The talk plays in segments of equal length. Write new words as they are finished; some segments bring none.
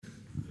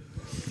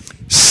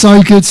So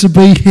good to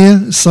be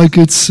here. So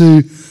good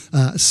to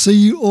see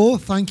you all.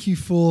 Thank you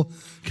for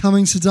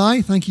coming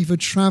today. Thank you for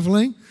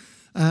travelling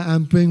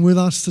and being with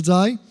us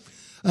today.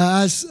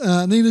 As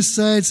Nina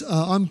said,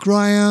 I'm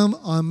Graham.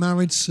 I'm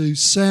married to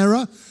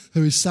Sarah,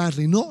 who is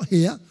sadly not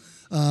here.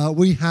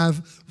 We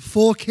have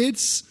 4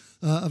 kids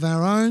of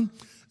our own,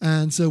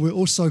 and we're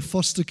also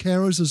foster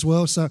carers as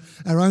well. So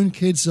our own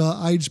kids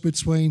are aged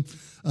between,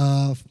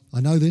 I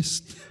know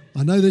this,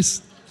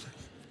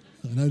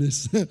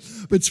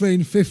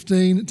 between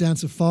 15 down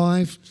to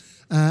 5.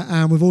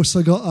 And we've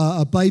also got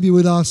a baby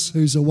with us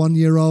who's a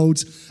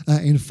 1-year-old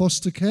in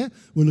foster care.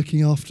 We're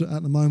looking after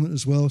at the moment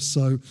as well.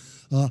 So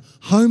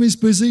home is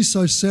busy.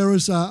 So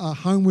Sarah's at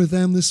home with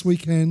them this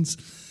weekend.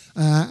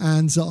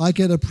 And I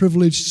get a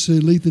privilege to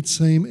lead the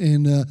team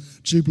in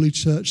Jubilee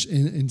Church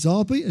in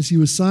Derby, as you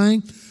were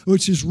saying,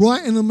 which is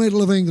right in the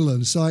middle of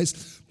England. So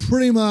it's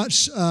pretty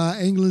much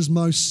England's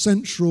most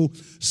central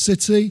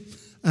city.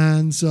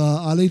 And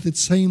I lead the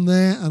team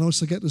there and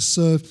also get to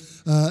serve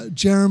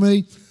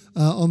Jeremy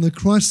on the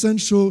Christ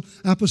Central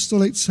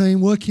Apostolic team,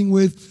 working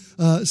with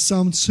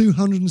some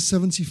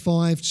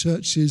 275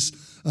 churches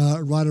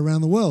right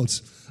around the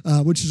world,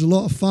 which is a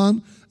lot of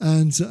fun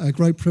and a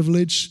great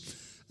privilege.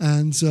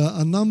 And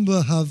a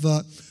number have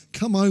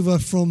come over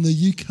from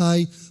the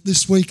UK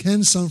this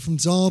weekend, some from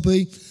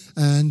Derby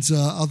and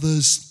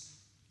others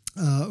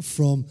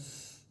from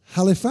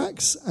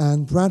Halifax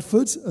and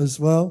Bradford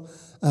as well,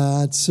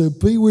 to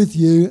be with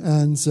you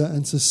and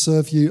to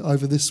serve you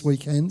over this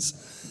weekend.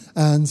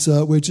 And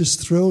we're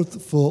just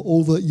thrilled for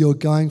all that you're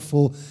going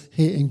for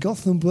here in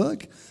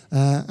Gothenburg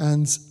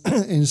and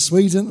in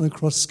Sweden and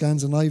across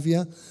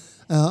Scandinavia.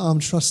 I'm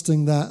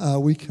trusting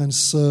that we can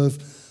serve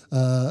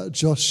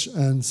Josh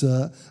and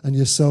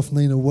yourself,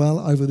 Nina, well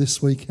over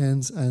this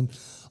weekend, and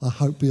I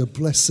hope be a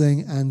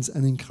blessing and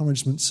an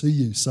encouragement to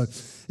you. So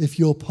if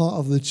you're part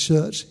of the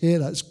church here,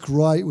 that's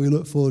great. We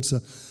look forward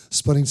to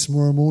spending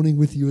tomorrow morning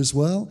with you as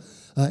well.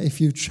 If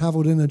you've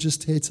travelled in and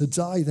just here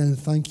today, then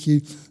thank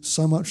you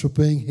so much for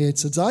being here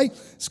today.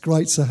 It's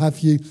great to have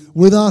you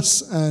with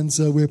us, and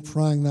we're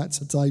praying that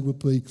today would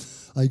be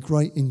a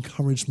great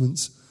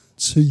encouragement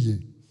to you.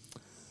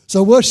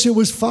 So worship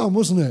was fun,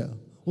 wasn't it?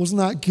 Wasn't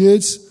that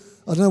good?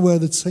 I don't know where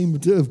the team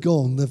have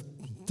gone. They've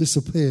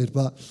disappeared,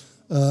 but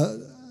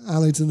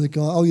Alid and the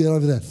guy, oh yeah,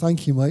 over there.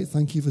 Thank you, mate.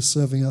 Thank you for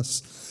serving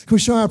us. Can we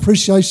show our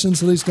appreciation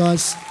to these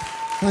guys?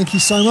 Thank you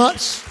so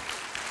much.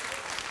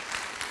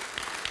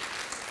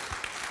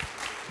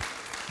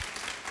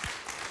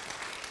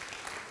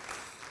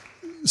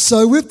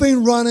 So we've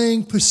been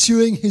running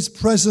Pursuing His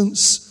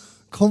Presence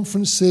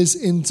conferences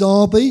in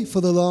Derby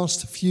for the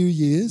last few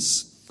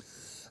years.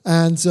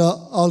 And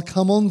I'll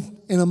come on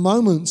in a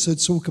moment to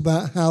talk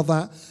about how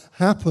that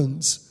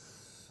happened.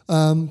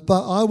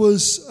 But I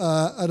was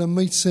at a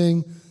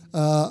meeting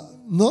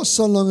not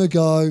so long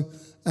ago,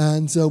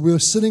 and we were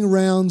sitting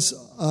around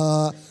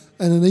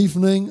in an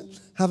evening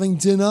having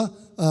dinner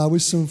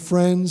with some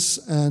friends,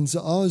 and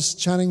I was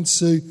chatting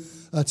to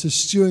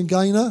Stu and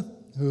Gaynor,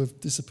 who have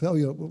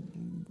disappeared.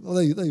 Oh,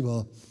 there you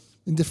are,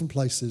 in different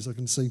places, I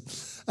can see.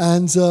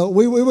 And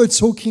we were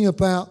talking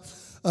about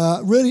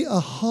really a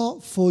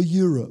heart for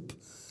Europe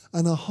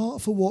and a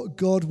heart for what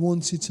God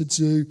wanted to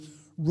do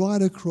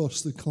right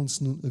across the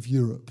continent of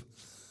Europe.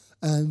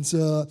 And,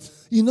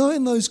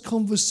 in those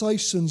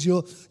conversations,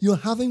 you're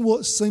having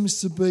what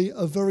seems to be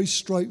a very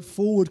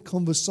straightforward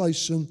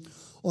conversation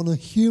on a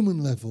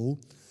human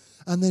level,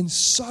 and then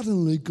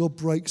suddenly God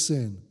breaks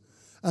in.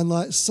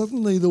 And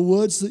suddenly the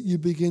words that you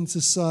begin to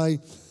say,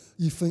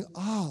 you think,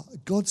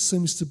 God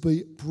seems to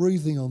be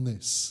breathing on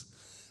this.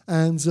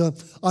 And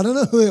I don't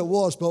know who it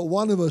was, but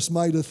one of us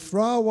made a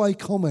throwaway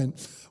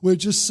comment where it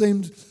just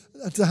seemed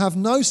to have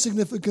no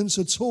significance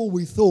at all,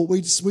 we thought.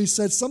 We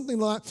said something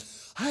like,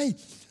 hey,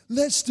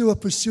 let's do a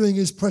Pursuing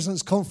His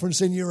Presence conference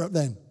in Europe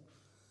then.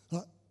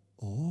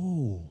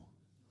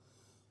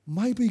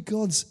 Maybe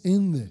God's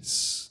in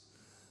this.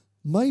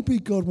 Maybe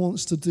God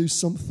wants to do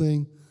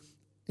something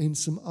in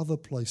some other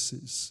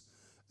places.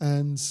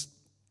 And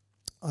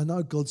I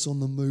know God's on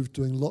the move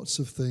doing lots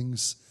of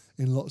things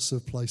in lots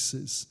of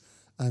places,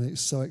 and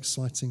it's so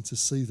exciting to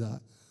see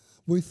that.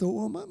 We thought,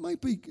 well,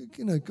 maybe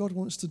God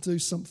wants to do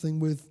something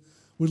with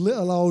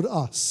little old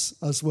us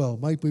as well.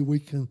 Maybe we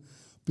can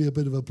be a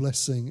bit of a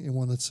blessing in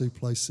one or two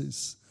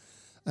places.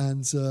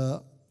 And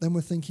then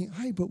we're thinking,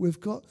 hey, but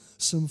we've got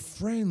some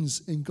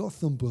friends in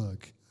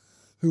Gothenburg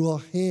who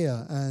are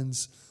here and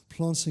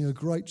planting a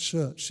great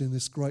church in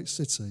this great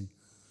city.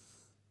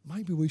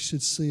 Maybe we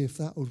should see if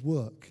that would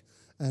work,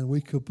 and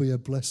we could be a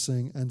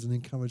blessing and an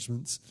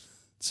encouragement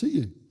to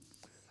you.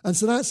 And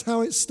so that's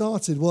how it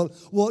started.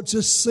 What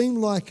just seemed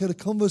like a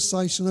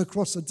conversation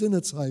across a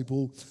dinner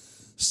table,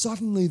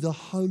 suddenly the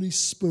Holy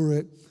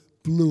Spirit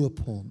blew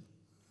upon,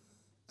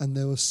 and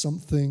there was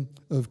something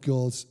of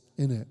God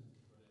in it.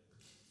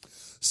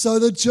 So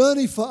the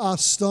journey for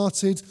us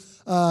started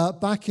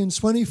back in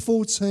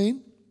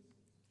 2014,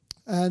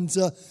 and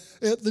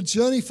the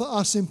journey for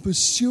us in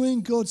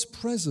pursuing God's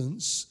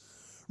presence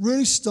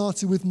really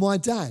started with my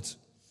dad.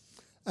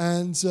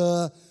 And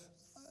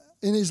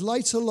In his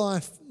later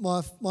life,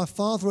 my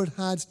father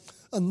had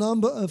a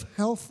number of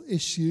health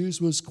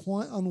issues, was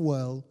quite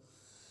unwell.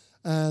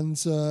 And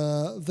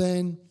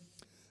then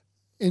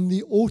in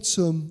the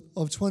autumn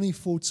of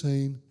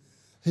 2014,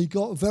 he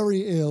got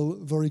very ill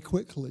very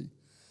quickly.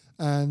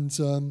 And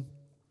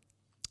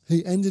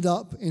he ended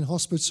up in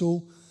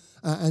hospital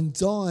and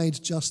died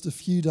just a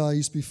few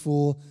days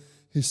before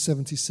his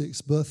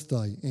 76th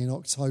birthday in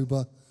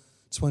October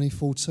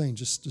 2014,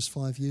 just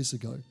 5 years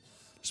ago,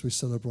 as we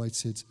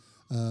celebrated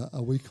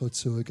a week or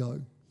two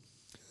ago.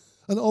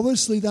 And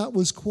obviously that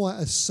was quite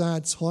a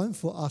sad time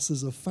for us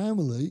as a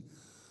family,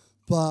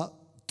 but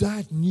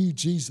Dad knew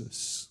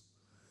Jesus,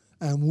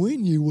 and we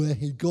knew where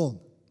he'd gone.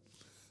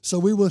 So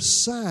we were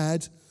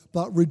sad,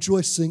 but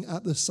rejoicing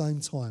at the same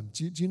time.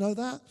 Do you know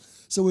that?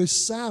 So we're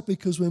sad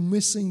because we're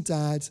missing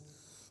Dad,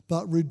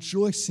 but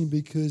rejoicing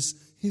because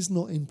he's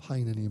not in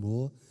pain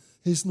anymore.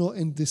 He's not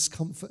in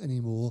discomfort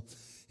anymore.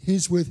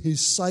 He's with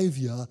his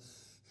Saviour,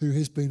 who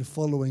he's been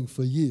following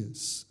for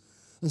years.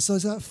 And so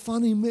there's that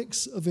funny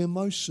mix of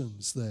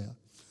emotions there.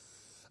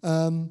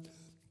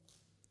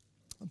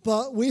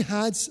 But we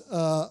had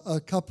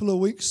a couple of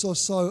weeks or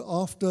so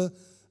after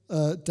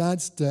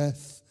Dad's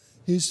death,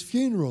 his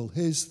funeral,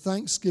 his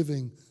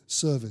Thanksgiving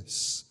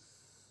service.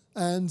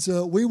 And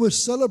we were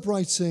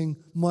celebrating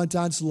my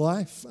dad's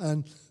life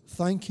and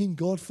thanking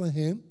God for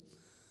him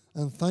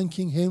and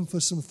thanking him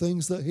for some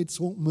things that he'd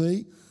taught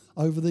me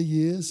over the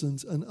years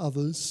and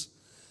others.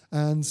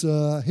 And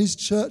his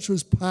church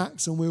was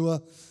packed, and we were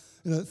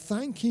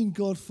thanking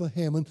God for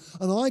him. And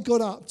I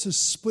got up to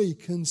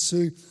speak and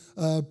to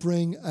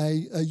bring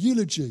a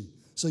eulogy.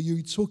 So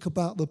you talk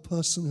about the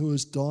person who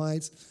has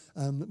died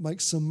and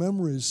make some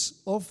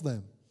memories of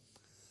them.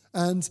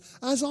 And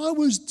as I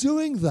was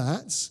doing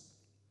that,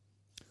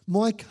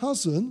 my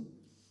cousin,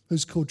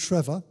 who's called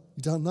Trevor,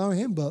 you don't know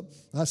him, but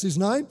that's his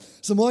name.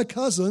 So my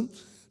cousin,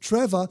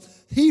 Trevor,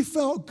 he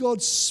felt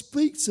God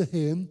speak to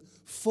him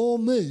for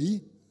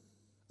me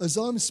as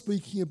I'm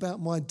speaking about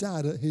my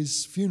dad at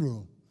his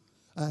funeral,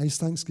 at his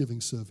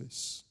Thanksgiving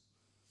service.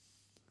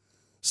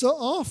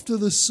 So after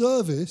the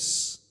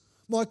service,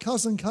 my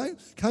cousin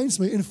came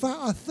to me. In fact,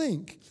 I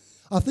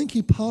think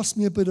he passed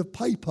me a bit of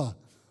paper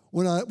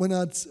when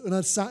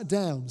I'd sat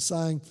down,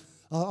 saying,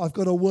 "I've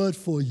got a word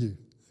for you.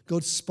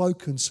 God's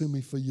spoken to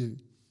me for you."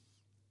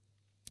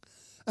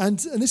 And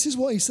this is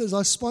what he says.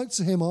 I spoke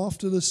to him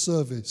after the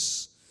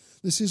service.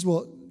 This is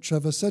what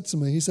Trevor said to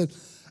me. He said,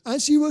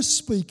 "As you were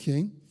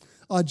speaking,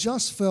 I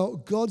just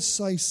felt God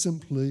say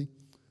simply,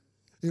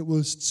 it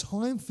was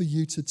time for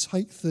you to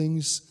take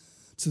things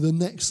to the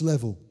next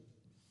level.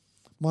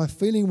 My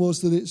feeling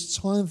was that it's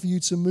time for you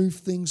to move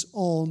things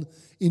on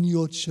in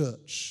your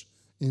church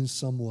in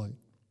some way."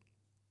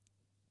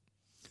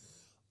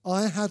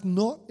 I had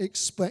not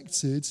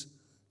expected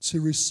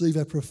to receive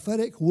a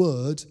prophetic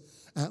word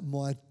at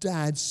my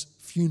dad's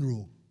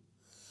funeral.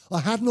 I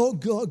had not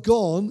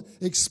gone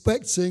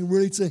expecting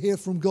really to hear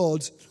from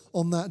God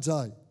on that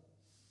day.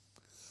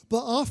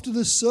 But after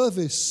the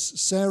service,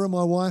 Sarah,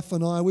 my wife,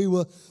 and I, we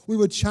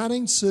were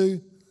chatting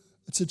to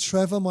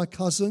Trevor, my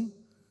cousin,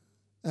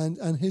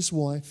 and his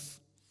wife.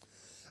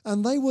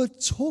 And they were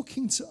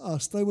talking to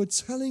us. They were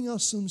telling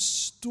us some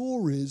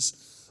stories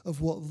of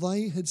what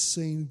they had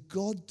seen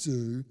God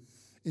do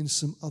in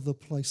some other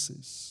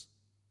places.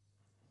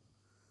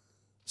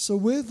 So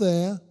we're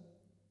there,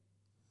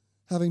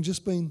 having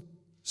just been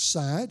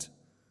sad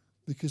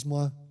because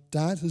my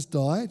dad has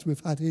died.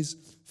 We've had his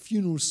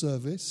funeral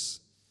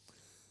service.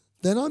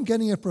 Then I'm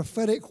getting a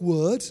prophetic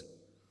word,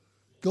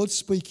 God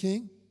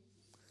speaking.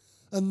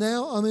 And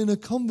now I'm in a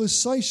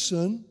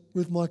conversation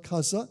with my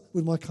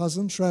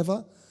cousin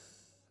Trevor.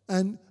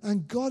 And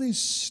God is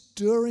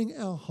stirring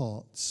our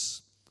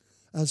hearts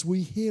as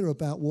we hear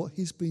about what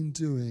he's been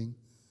doing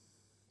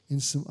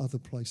in some other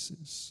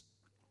places.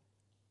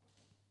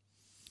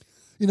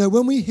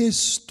 When we hear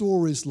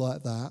stories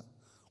like that,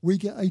 we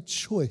get a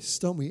choice,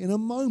 don't we? In a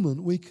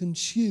moment, we can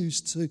choose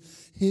to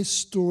hear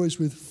stories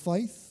with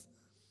faith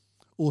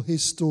or hear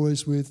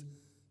stories with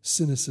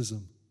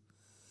cynicism.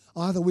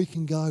 Either we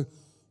can go,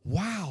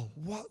 "Wow,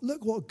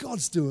 look what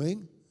God's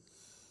doing,"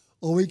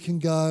 or we can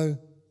go,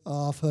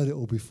 "Oh, I've heard it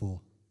all before.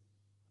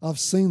 I've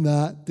seen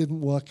that, didn't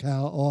work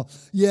out," or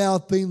 "Yeah,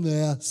 I've been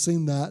there,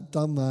 seen that,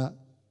 done that."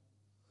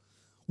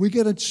 We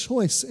get a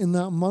choice in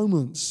that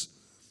moment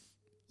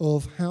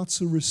of how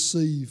to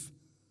receive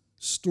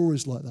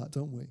stories like that,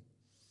 don't we?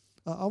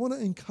 I want to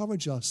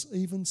encourage us,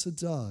 even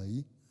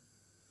today,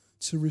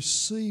 to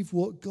receive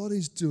what God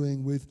is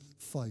doing with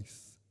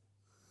faith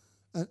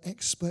and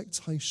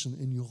expectation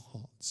in your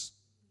hearts.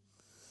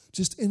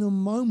 Just in a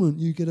moment,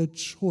 you get a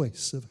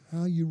choice of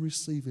how you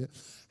receive it,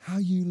 how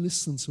you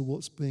listen to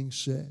what's being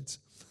shared.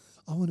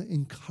 I want to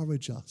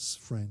encourage us,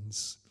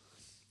 friends,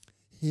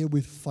 here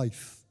with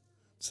faith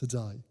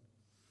today.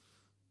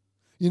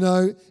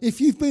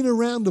 If you've been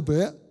around a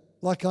bit,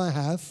 like I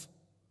have,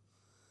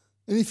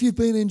 and if you've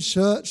been in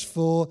church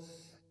for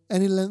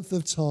any length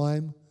of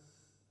time,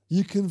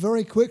 you can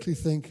very quickly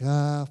think,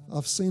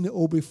 I've seen it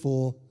all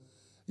before.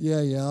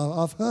 Yeah,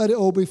 I've heard it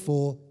all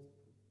before.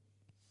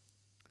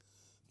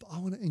 I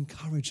want to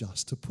encourage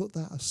us to put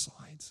that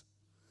aside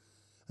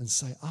and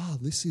say,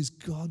 this is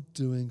God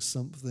doing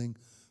something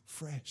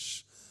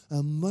fresh.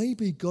 And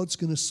maybe God's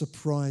going to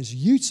surprise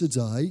you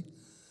today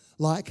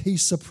like he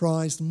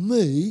surprised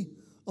me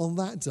on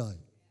that day.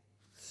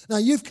 Now,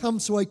 you've come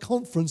to a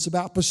conference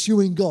about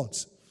pursuing God.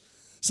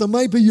 So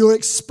maybe you're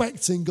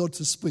expecting God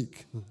to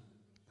speak.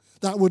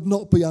 That would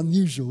not be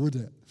unusual, would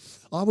it?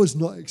 I was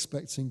not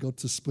expecting God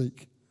to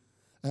speak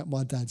at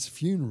my dad's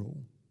funeral.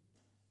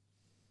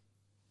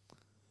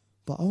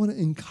 But I want to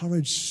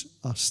encourage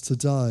us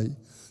today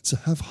to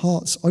have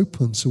hearts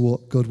open to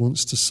what God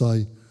wants to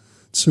say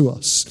to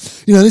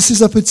us. You know, this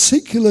is a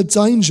particular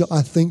danger,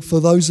 I think,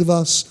 for those of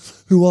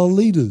us who are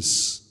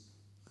leaders,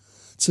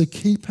 to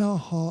keep our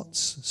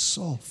hearts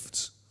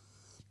soft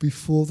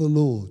before the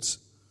Lord.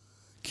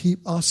 Keep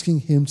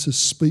asking him to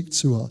speak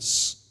to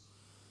us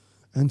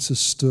and to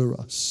stir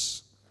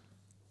us.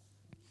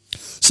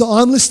 So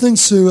I'm listening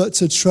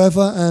to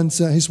Trevor and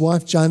his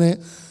wife Janet.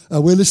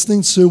 We're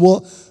listening to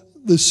what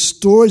the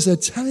stories they're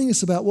telling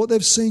us about, what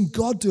they've seen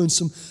God do, and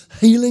some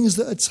healings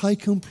that have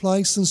taken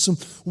place, and some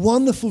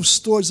wonderful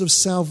stories of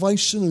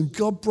salvation and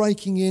God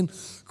breaking in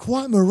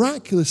quite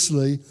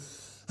miraculously.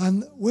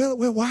 And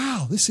we're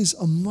wow, this is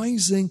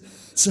amazing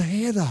to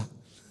hear that.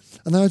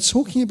 And they were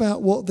talking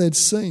about what they'd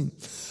seen.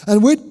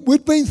 And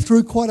we'd been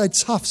through quite a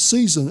tough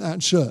season at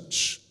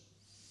church.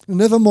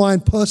 Never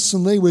mind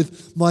personally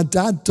with my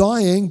dad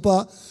dying,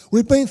 but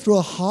we'd been through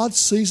a hard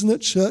season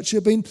at church.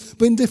 It had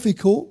been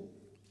difficult.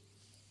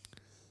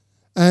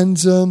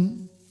 And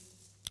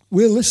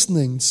we're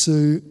listening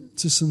to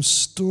some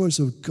stories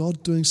of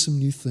God doing some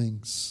new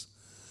things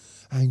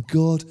and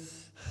God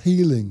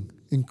healing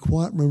in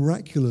quite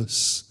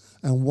miraculous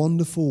and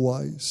wonderful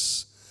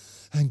ways,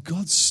 and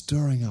God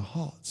stirring our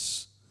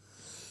hearts.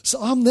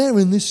 So I'm there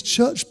in this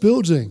church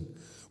building.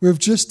 We've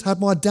just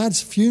had my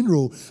dad's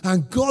funeral,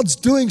 and God's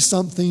doing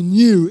something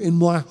new in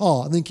my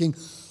heart, thinking,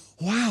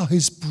 wow,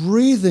 he's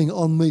breathing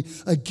on me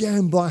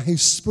again by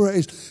his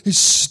Spirit. He's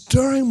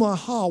stirring my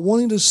heart,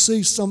 wanting to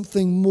see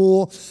something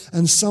more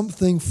and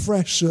something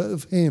fresher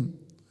of him.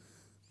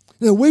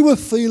 You know, we were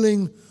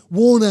feeling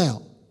worn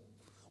out.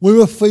 We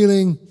were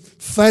feeling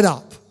fed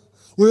up.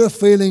 We were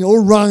feeling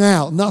all wrung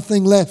out,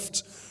 nothing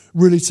left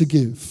really to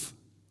give.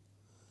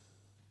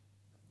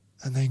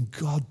 And then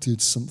God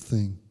did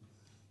something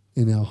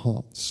in our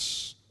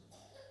hearts.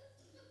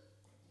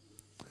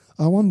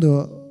 I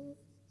wonder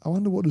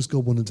what does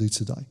God want to do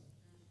today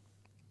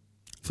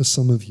for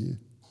some of you.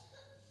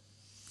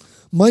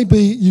 Maybe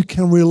you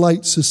can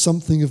relate to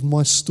something of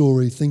my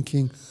story,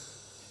 thinking,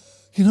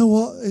 you know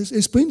what,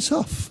 it's been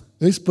tough.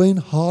 It's been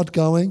hard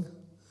going.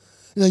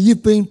 You know,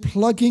 you've been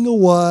plugging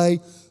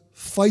away,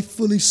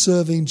 faithfully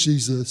serving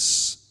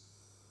Jesus,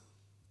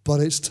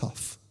 but it's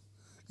tough.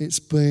 It's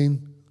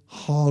been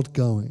hard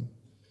going.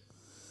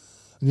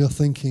 And you're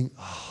thinking,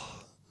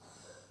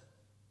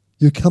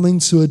 you're coming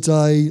to a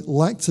day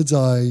like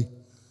today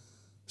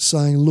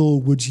saying,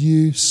 Lord, would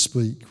you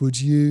speak? Would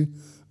you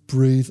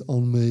breathe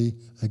on me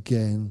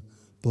again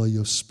by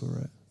your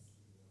Spirit?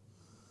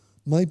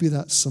 Maybe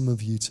that's some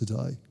of you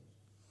today.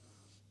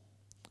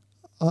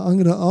 I'm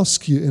going to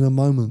ask you in a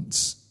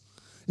moment,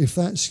 if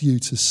that's you,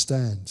 to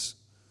stand.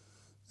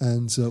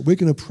 And we're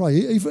going to pray,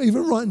 even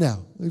right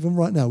now,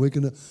 we're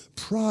going to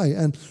pray.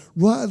 And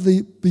right at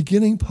the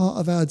beginning part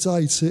of our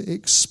day, to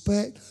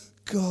expect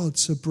God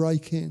to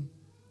break in.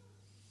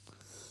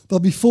 But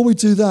before we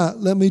do that,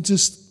 let me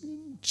just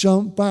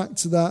jump back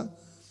to that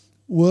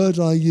word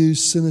I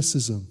used,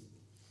 cynicism.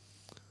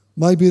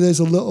 Maybe there's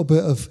a little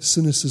bit of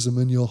cynicism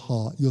in your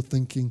heart. You're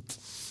thinking,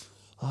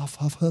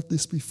 I've heard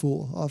this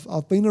before.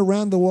 I've been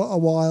around a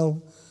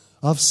while.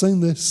 I've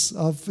seen this.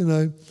 I've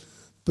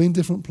been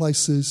different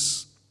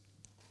places.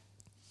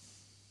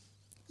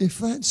 If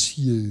that's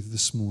you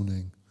this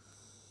morning,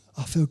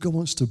 I feel God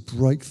wants to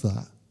break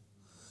that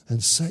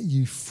and set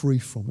you free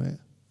from it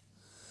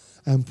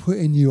and put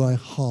in you a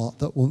heart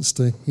that wants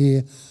to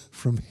hear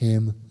from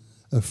him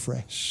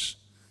afresh.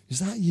 Is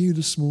that you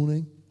this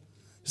morning?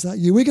 Is that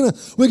you? We're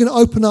gonna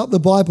open up the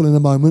Bible in a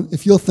moment.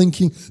 If you're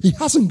thinking, he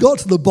hasn't got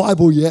to the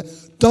Bible yet,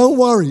 don't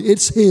worry,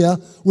 it's here.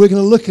 We're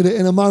going to look at it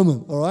in a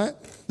moment, all right?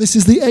 This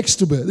is the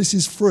extra bit. This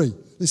is free.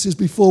 This is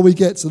before we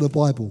get to the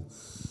Bible.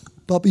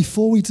 But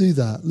before we do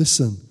that,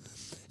 listen,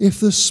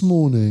 if this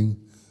morning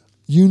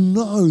you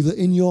know that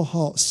in your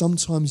heart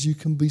sometimes you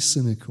can be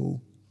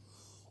cynical,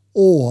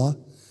 or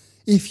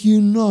if you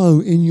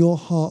know in your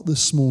heart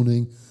this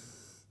morning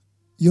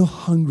you're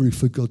hungry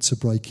for God to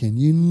break in,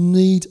 you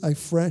need a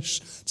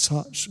fresh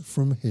touch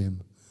from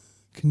him,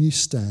 can you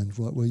stand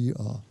right where you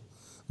are?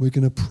 We're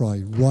going to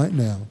pray right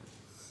now.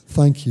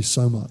 Thank you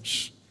so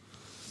much.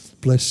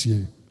 Bless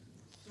you.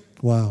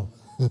 Wow.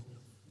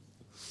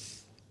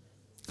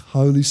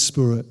 Holy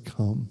Spirit,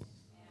 come.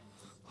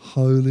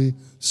 Holy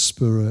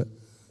Spirit,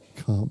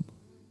 come.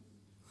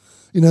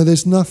 You know,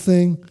 there's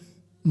nothing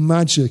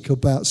magic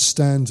about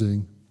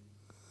standing,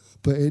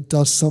 but it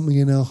does something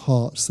in our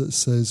hearts that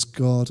says,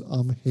 God,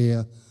 I'm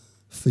here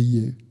for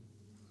you.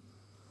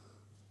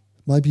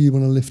 Maybe you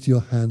want to lift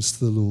your hands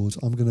to the Lord.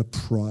 I'm going to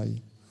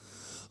pray.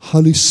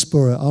 Holy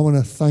Spirit, I want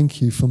to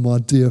thank you for my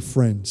dear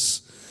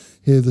friends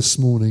here this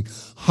morning,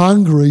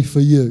 hungry for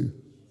you,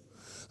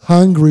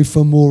 hungry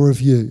for more of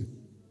you.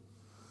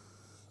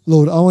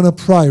 Lord, I want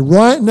to pray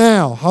right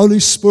now, Holy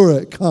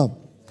Spirit, come.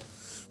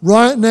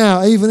 Right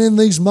now, even in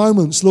these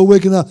moments, Lord, we're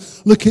going to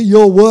look at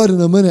your word in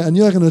a minute and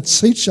you're going to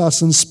teach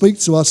us and speak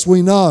to us,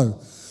 we know.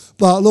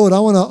 But Lord, I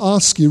want to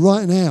ask you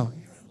right now,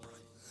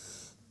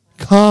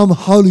 come,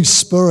 Holy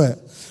Spirit,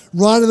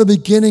 right at the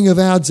beginning of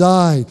our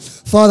day.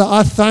 Father,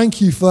 I thank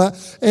you for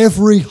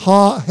every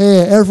heart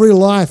here, every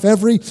life,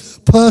 every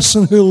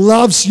person who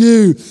loves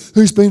you,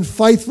 who's been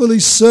faithfully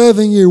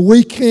serving you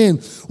week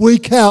in,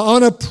 week out. I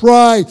want to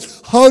pray,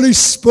 Holy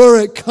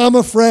Spirit, come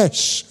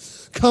afresh.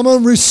 Come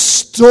and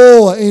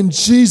restore in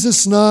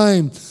Jesus'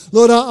 name.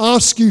 Lord, I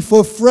ask you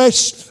for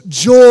fresh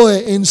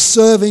joy in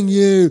serving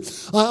you.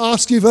 I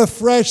ask you for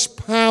fresh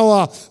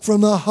power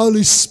from the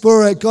Holy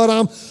Spirit. God,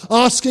 I'm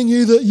asking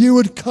you that you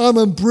would come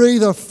and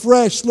breathe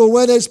afresh. Lord,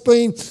 where there's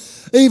been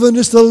even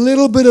just a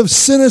little bit of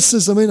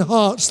cynicism in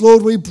hearts,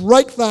 Lord, we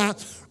break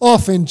that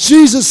off in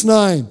Jesus'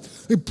 name.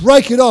 We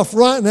break it off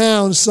right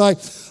now and say,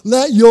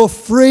 let your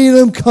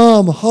freedom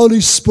come,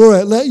 Holy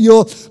Spirit. Let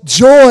your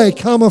joy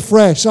come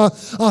afresh. I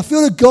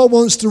feel that God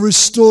wants to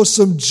restore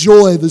some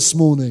joy this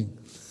morning.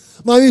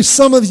 Maybe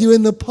some of you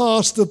in the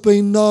past have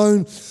been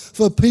known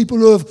for people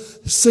who have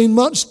seen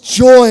much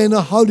joy in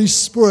the Holy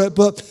Spirit,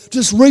 but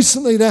just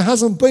recently there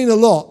hasn't been a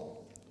lot.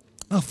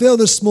 I feel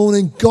this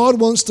morning God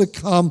wants to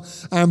come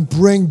and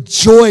bring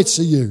joy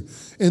to you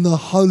in the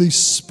Holy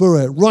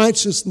Spirit.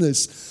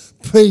 Righteousness,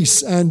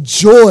 peace, and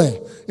joy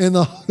in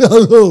the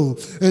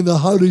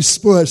Holy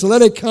Spirit. So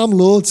let it come,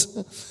 Lord.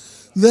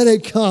 Let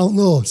it come,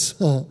 Lord.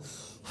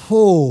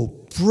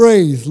 Oh,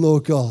 breathe,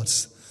 Lord God.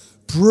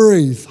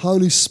 Breathe,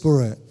 Holy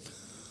Spirit.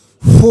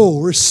 Oh,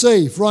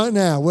 receive right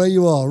now where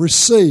you are.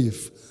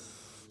 Receive.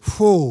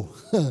 Oh,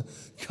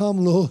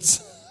 come, Lord.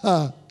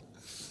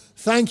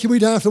 Thank you. We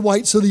don't have to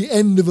wait till the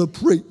end of a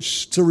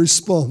preach to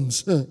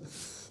respond. But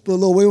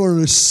Lord, we want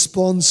to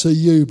respond to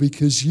you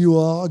because you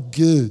are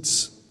good.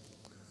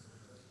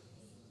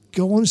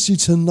 God wants you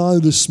to know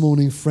this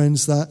morning,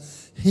 friends, that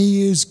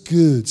he is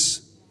good.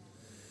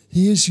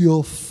 He is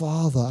your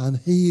Father and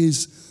he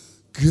is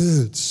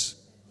good.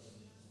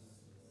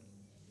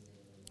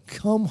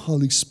 Come,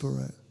 Holy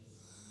Spirit.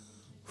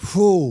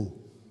 Oh,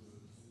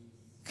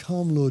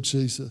 come, Lord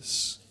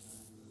Jesus.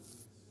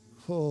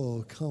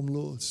 Oh, come,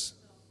 Lord.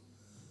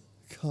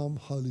 Come,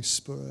 Holy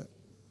Spirit.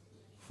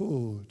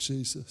 Oh,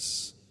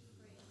 Jesus.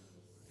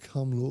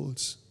 Come,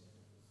 Lord.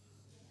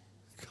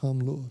 Come,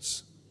 Lord.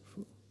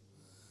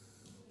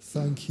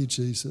 Thank you,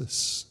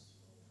 Jesus.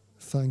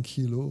 Thank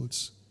you, Lord.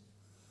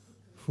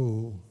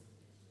 Oh,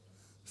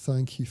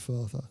 thank you,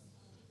 Father.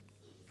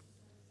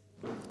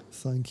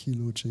 Thank you,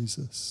 Lord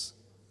Jesus.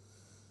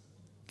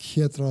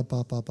 Thank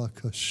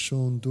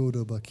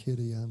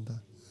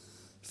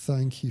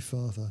you,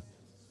 Father.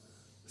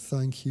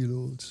 Thank you,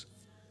 Lord.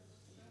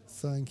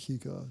 Thank you,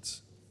 God.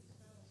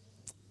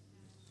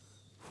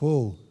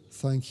 Oh,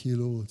 thank you,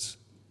 Lord.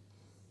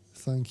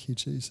 Thank you,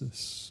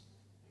 Jesus.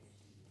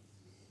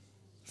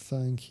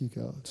 Thank you,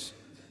 God.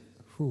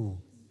 Oh.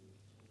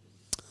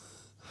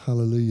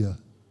 Hallelujah.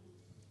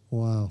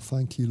 Wow.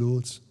 Thank you,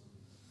 Lord.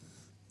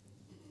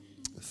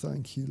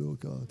 Thank you, Lord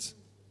God.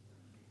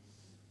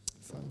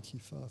 Thank you,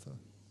 Father.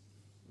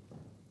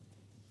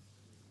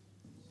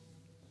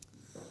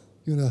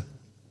 You want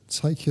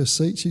to take your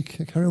seats? You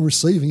can carry on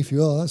receiving if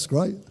you are. That's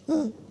great.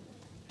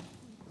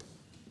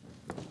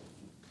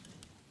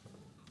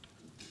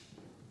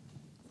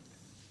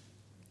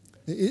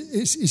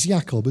 It's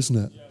Jacob, isn't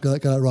it?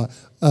 Got that right.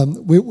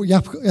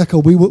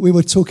 Jacob, we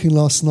were talking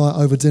last night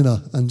over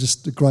dinner, and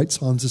just a great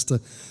time just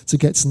to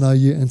get to know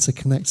you and to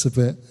connect a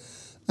bit.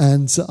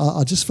 And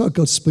I just felt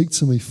God speak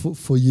to me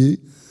for you.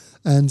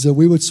 And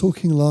we were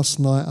talking last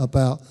night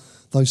about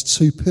those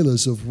two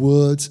pillars of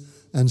word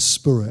and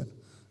spirit.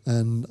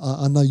 And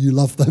I know you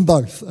love them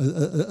both,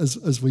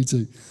 as we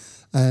do.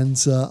 And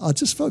I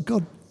just felt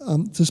God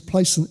just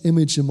place an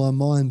image in my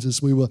mind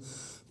as we were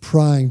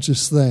praying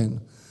just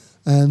then.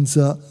 And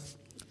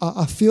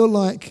I feel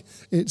like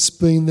it's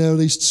been there are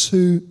these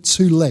two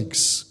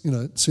legs,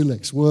 two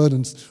legs, word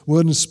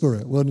and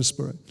spirit.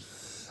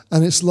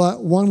 And it's like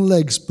one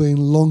leg's been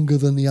longer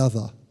than the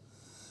other.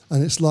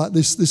 And it's like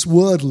this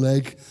word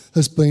leg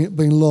has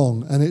been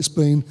long, and it's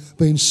been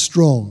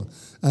strong.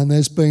 And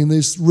there's been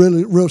this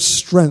real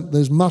strength.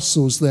 There's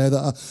muscles there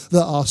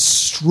that are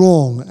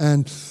strong,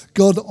 and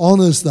God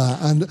honours that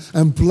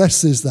and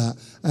blesses that,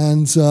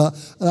 and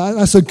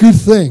that's a good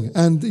thing.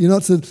 And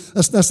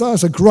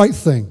that's a great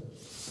thing.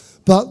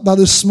 But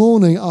this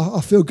morning,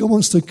 I feel God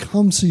wants to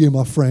come to you,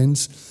 my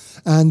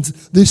friends, and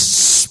this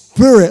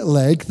spirit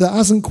leg that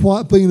hasn't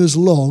quite been as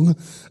long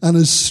and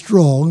as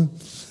strong.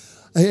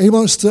 He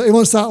wants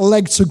that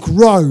leg to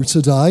grow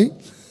today,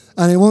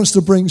 and he wants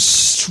to bring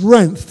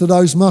strength to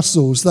those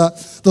muscles,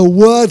 that the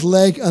word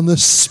leg and the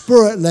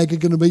spirit leg are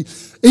going to be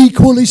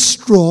equally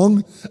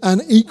strong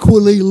and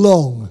equally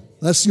long.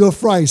 That's your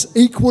phrase,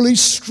 equally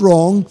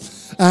strong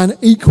and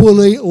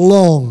equally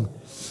long.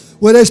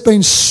 Where there's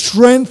been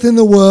strength in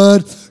the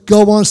word,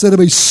 God wants there to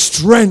be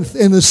strength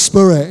in the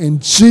spirit, in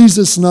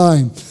Jesus'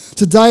 name.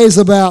 Today is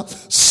about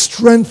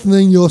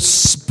strengthening your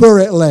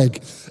spirit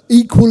leg,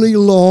 equally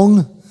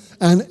long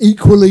and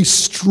equally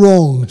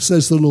strong,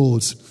 says the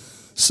Lord.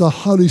 So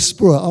Holy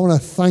Spirit, I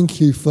want to thank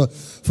you for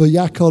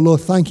Yaakov, Lord.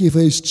 Thank you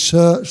for his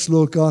church,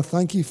 Lord God.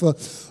 Thank you for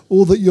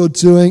all that you're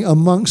doing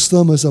amongst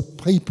them as a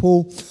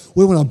people.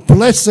 We want to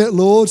bless it,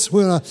 Lord.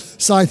 We want to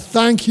say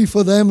thank you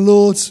for them,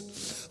 Lord.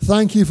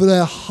 Thank you for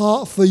their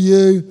heart for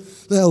you,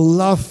 their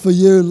love for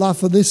you, love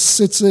for this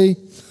city.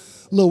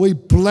 Lord, we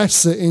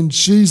bless it in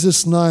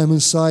Jesus' name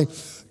and say,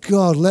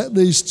 God, let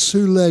these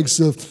two legs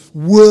of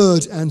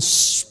word and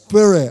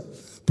spirit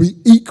be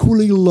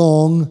equally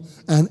long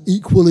and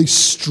equally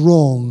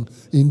strong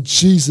in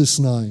Jesus'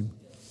 name.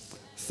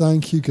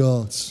 Thank you,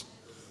 God.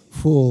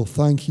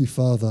 Thank you,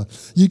 Father.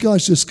 You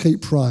guys just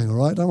keep praying, all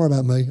right? Don't worry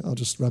about me. I'll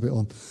just wrap it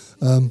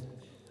on.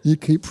 You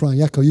keep praying.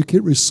 Yaakov, you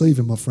keep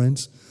receiving, my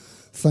friends.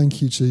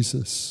 Thank you,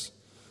 Jesus.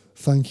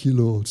 Thank you,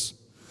 Lord.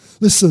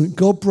 Listen,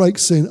 God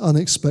breaks in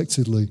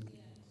unexpectedly.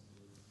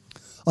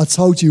 I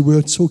told you we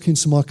were talking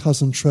to my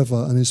cousin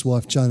Trevor and his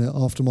wife Janet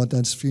after my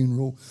dad's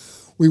funeral.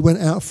 We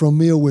went out for a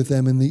meal with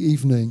them in the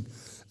evening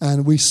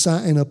and we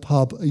sat in a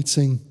pub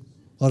eating,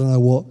 I don't know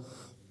what,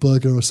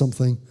 burger or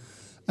something.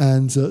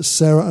 And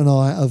Sarah and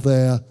I are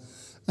there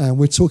and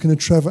we're talking to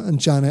Trevor and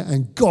Janet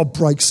and God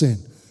breaks in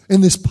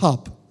this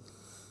pub.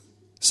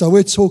 So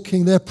we're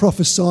talking, they're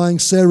prophesying,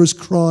 Sarah's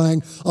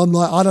crying. I'm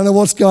like, I don't know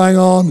what's going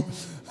on.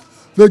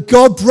 But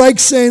God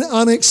breaks in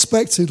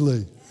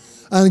unexpectedly.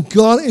 And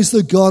God is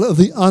the God of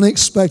the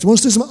unexpected. He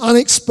wants to do some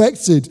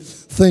unexpected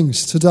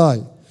things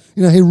today.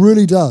 You know, he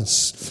really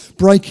does.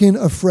 Break in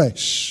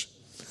afresh.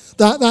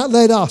 That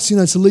led us,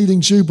 to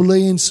leading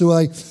Jubilee into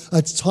a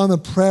time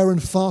of prayer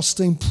and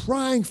fasting,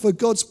 praying for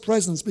God's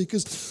presence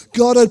because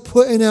God had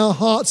put in our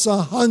hearts a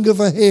hunger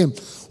for him.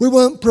 We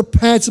weren't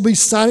prepared to be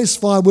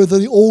satisfied with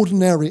the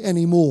ordinary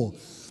anymore.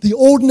 The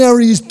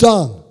ordinary is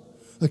done,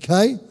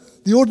 okay?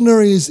 The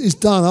ordinary is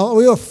done.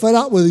 We were fed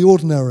up with the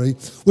ordinary.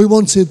 We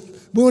wanted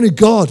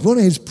God. We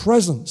wanted his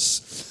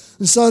presence.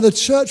 And so the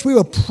church, we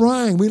were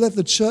praying. We led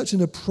the church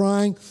into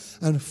praying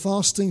and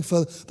fasting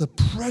for the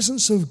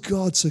presence of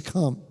God to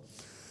come.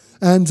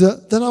 And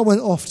then I went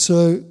off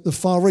to the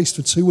Far East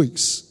for 2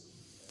 weeks.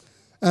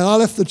 And I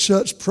left the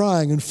church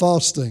praying and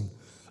fasting.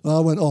 And I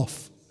went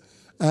off.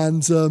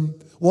 And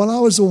while I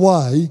was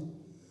away,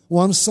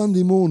 one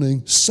Sunday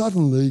morning,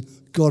 suddenly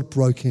God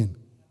broke in.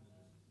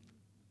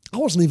 I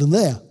wasn't even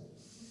there.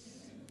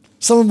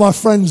 Some of my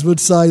friends would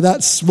say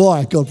that's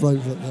why God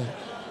broke in.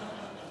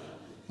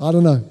 I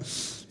don't know.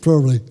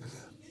 Probably.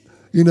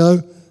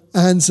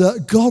 And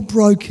God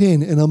broke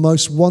in a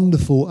most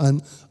wonderful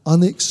and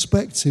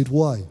unexpected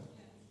way.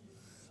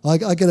 I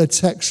get a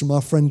text from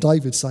my friend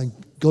David saying,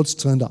 God's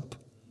turned up.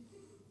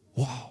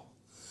 Wow.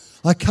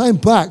 I came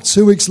back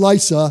 2 weeks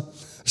later,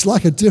 it's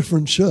like a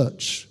different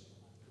church.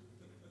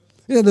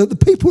 The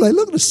people, they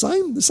look the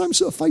same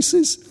sort of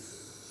faces.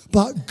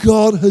 But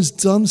God has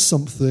done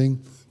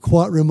something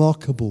quite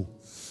remarkable.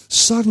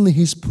 Suddenly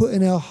he's put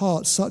in our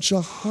hearts such a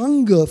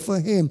hunger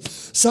for him,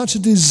 such a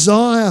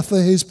desire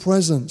for his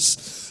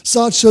presence,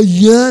 such a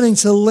yearning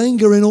to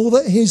linger in all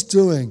that he's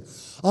doing.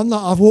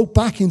 I've walked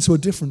back into a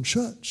different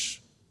church.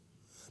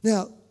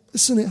 Now,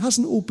 listen, it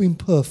hasn't all been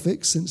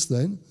perfect since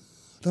then.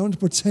 I don't want to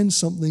pretend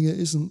something that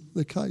isn't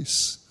the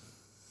case.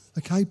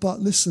 Okay, but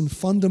listen,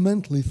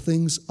 fundamentally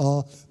things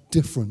are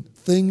different.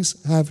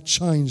 Things have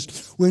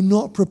changed. We're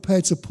not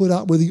prepared to put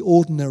up with the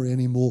ordinary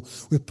anymore.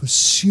 We're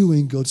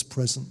pursuing God's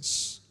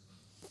presence.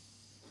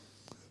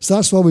 So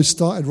that's why we've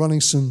started running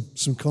some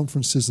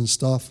conferences and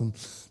stuff and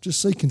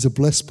just seeking to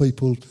bless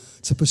people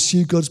to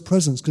pursue God's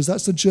presence because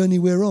that's the journey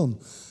we're on.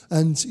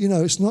 And,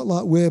 it's not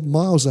like we're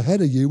miles ahead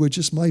of you. We're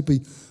just maybe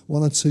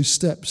 1 or 2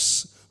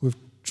 steps. We've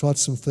tried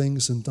some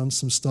things and done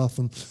some stuff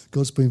and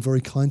God's been very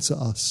kind to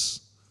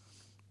us.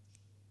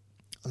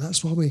 And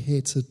that's why we're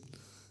here to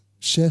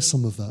share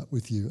some of that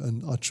with you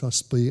and I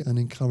trust be an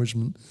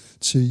encouragement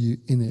to you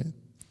in it.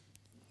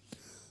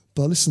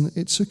 But listen,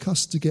 it took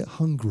us to get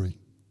hungry.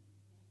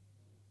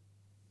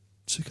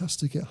 So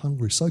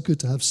good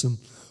to have some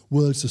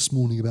words this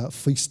morning about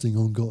feasting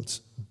on God.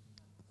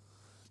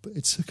 But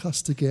it took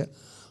us to get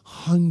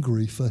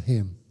hungry for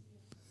him.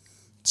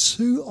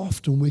 Too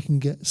often we can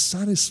get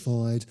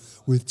satisfied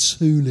with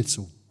too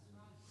little.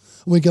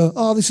 And we go,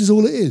 this is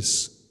all it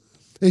is.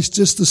 It's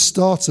just the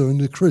starter and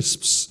the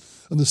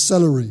crisps and the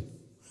celery.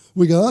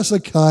 We go, that's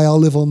okay, I'll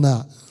live on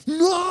that.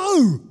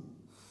 No!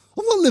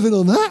 I'm not living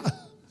on that.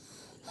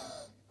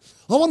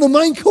 I want the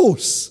main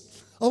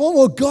course. I want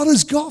what God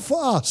has got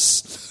for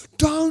us.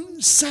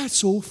 Don't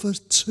settle for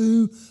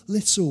too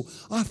little.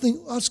 I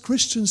think as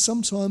Christians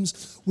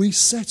sometimes we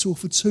settle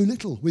for too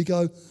little. We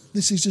go,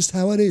 this is just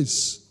how it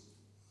is.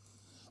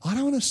 I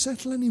don't want to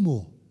settle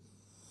anymore.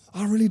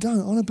 I really don't.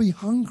 I want to be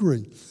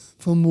hungry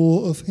for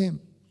more of him.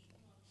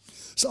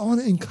 So I want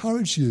to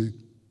encourage you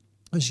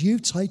as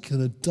you've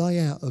taken a day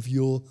out of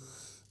your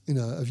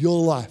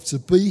life to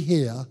be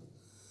here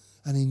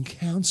and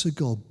encounter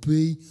God.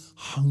 Be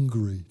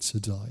hungry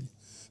today,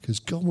 because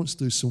God wants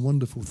to do some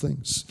wonderful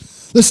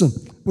things. Listen,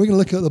 we're going to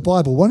look at the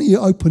Bible. Why don't you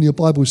open your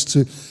Bibles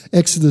to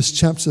Exodus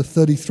chapter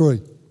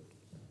 33.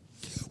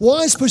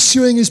 Why is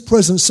pursuing his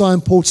presence so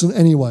important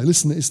anyway?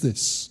 Listen, it's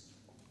this.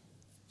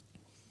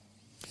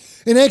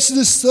 In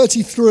Exodus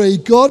 33,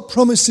 God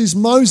promises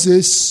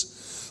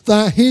Moses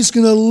that he's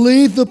going to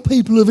lead the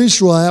people of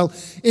Israel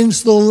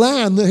into the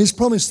land that he's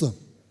promised them.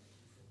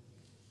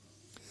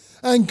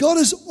 And God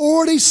has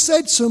already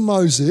said to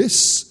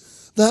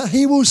Moses that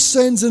he will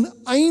send an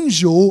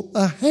angel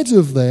ahead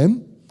of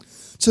them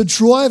to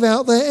drive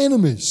out their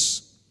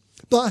enemies.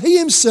 But he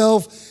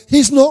himself,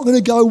 he's not going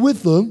to go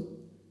with them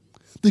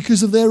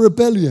because of their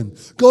rebellion.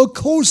 God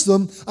calls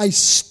them a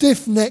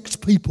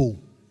stiff-necked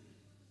people.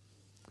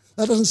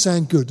 That doesn't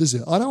sound good, does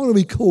it? I don't want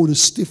to be called a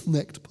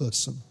stiff-necked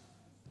person.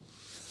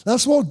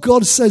 That's what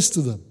God says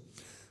to them.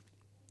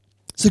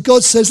 So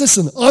God says,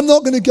 listen, I'm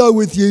not going to go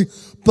with you,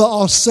 but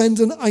I'll send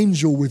an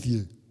angel with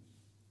you.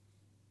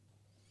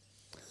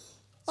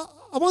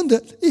 I wonder,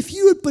 if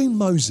you had been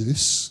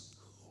Moses,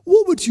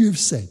 what would you have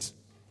said?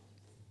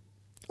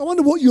 I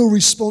wonder what your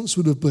response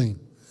would have been.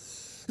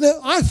 Now,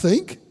 I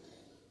think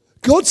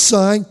God's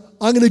saying,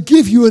 I'm going to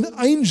give you an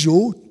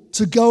angel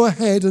to go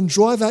ahead and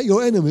drive out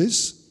your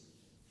enemies.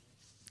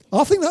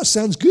 I think that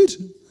sounds good.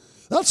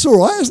 That's all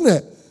right, isn't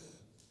it?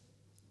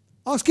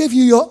 I'll give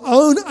you your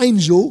own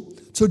angel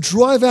to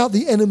drive out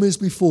the enemies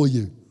before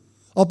you.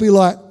 I'll be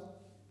like,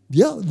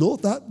 yeah,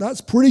 Lord,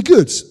 that's pretty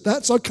good.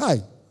 That's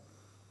okay.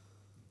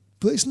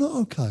 But it's not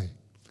okay.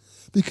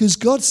 Because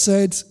God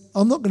said,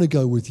 I'm not going to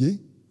go with you,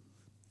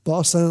 but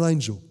I'll send an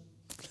angel.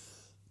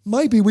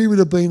 Maybe we would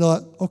have been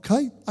like,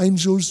 okay,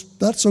 angels,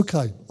 that's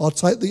okay. I'll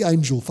take the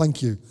angel,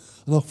 thank you.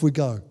 And off we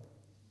go.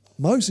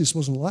 Moses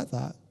wasn't like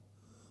that.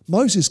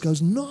 Moses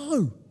goes,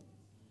 no.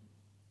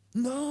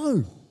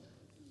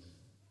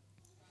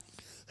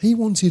 He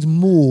wanted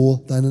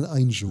more than an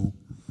angel.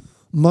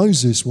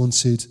 Moses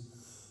wanted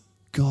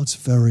God's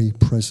very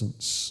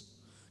presence,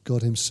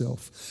 God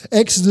himself.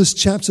 Exodus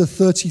chapter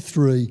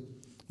 33,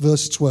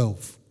 verse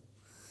 12.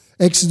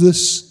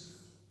 Exodus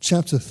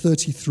chapter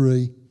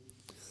 33,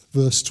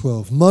 verse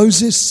 12.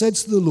 Moses said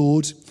to the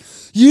Lord,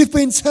 you've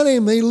been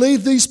telling me,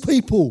 lead these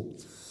people,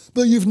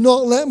 but you've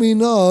not let me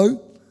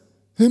know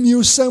whom you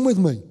will send with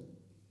me.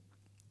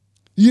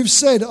 You've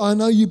said, I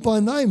know you by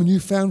name, and you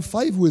found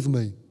favor with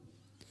me.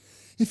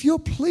 If you're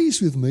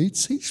pleased with me,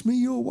 teach me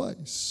your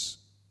ways,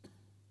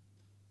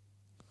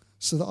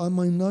 so that I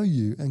may know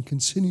you and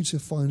continue to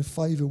find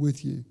favor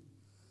with you.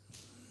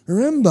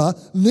 Remember,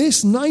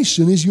 this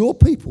nation is your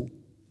people.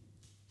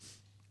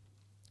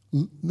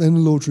 Then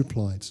the Lord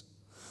replied,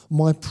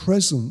 my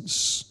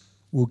presence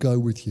will go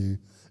with you,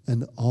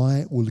 and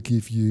I will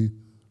give you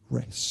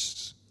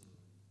rest.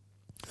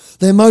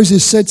 Then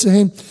Moses said to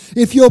him,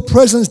 if your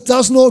presence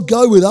does not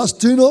go with us,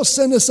 do not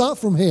send us up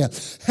from here.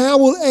 How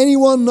will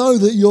anyone know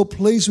that you're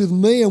pleased with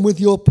me and with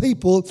your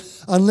people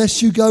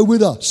unless you go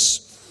with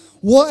us?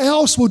 What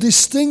else will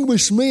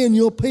distinguish me and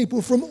your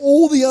people from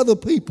all the other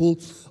people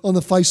on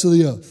the face of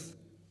the earth?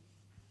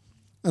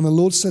 And the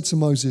Lord said to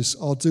Moses,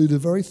 I'll do the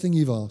very thing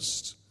you've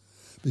asked,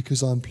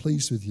 because I'm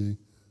pleased with you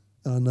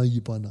and I know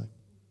you by name.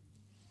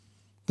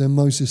 Then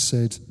Moses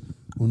said,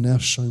 well, now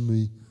show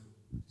me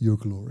your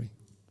glory.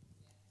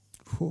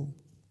 Whoa.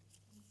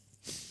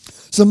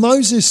 So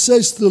Moses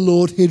says to the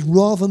Lord he'd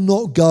rather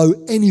not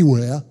go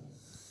anywhere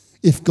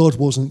if God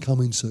wasn't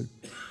coming to.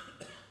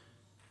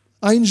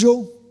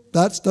 Angel,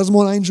 doesn't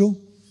want angel.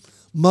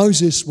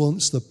 Moses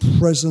wants the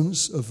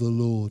presence of the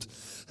Lord.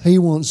 He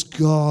wants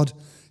God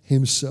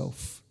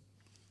himself.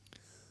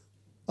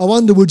 I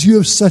wonder, would you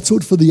have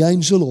settled for the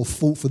angel or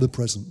fought for the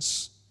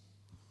presence?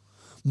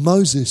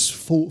 Moses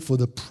fought for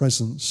the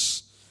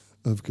presence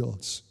of God.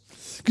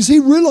 Because he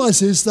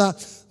realizes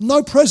that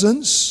no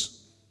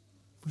presence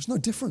was no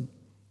different.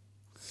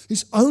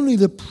 It's only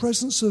the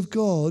presence of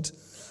God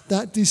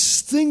that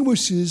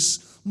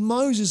distinguishes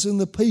Moses and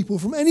the people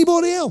from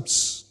anybody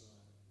else.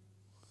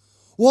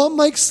 What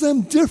makes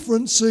them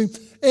different to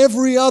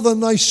every other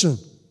nation?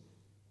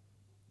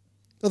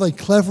 Are they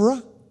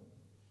cleverer?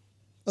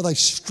 Are they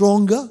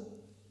stronger?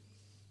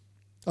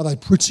 Are they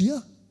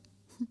prettier?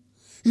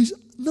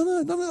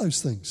 None of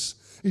those things.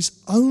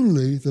 It's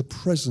only the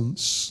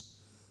presence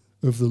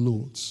of the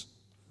Lord.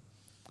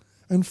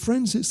 And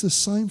friends, it's the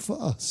same for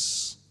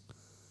us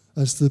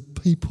as the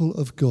people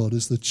of God,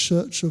 as the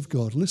church of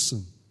God.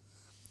 Listen,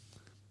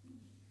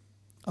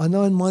 I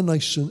know in my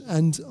nation,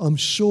 and I'm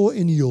sure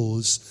in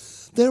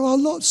yours, there are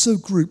lots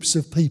of groups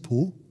of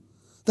people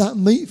that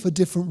meet for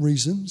different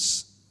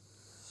reasons.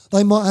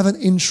 They might have an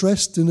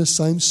interest in the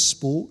same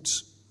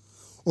sport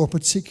or a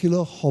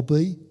particular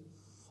hobby,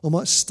 or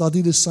might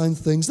study the same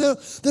things.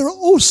 There are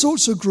all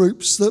sorts of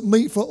groups that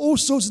meet for all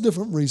sorts of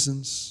different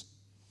reasons.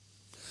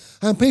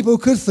 And people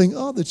could think,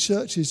 the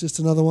church is just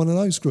another one of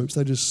those groups.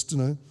 They just,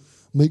 meet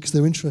because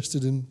they're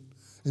interested in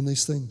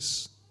these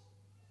things.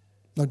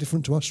 No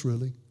different to us,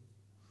 really.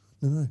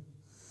 No.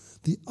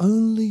 The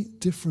only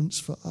difference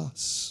for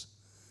us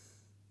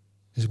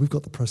is we've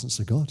got the presence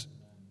of God.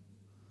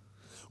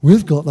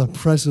 We've got the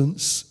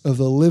presence of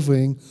the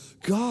living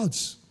God.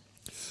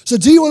 So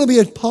do you want to be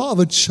a part of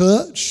a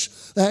church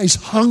that is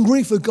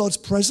hungry for God's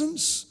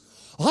presence?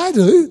 I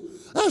do.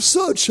 That's the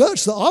sort of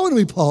church that I want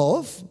to be part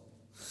of.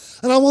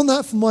 And I want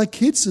that for my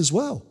kids as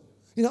well.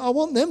 I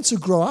want them to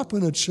grow up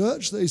in a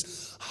church that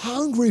is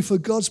hungry for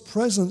God's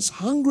presence,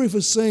 hungry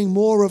for seeing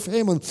more of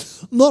Him,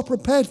 and not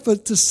prepared to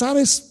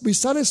be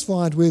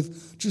satisfied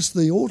with just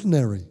the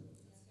ordinary.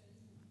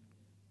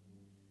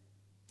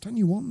 Don't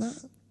you want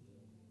that?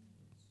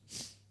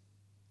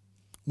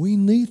 We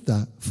need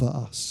that for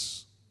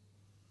us.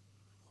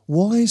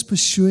 Why is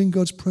pursuing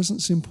God's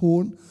presence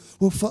important?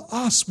 Well, for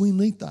us, we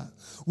need that.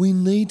 We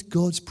need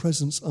God's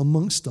presence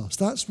amongst us.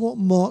 That's what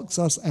marks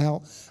us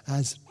out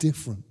as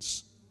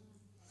different.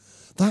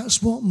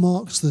 That's what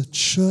marks the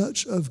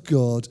church of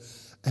God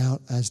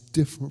out as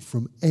different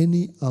from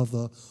any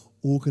other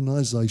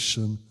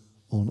organisation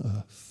on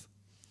earth.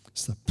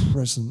 It's the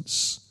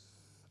presence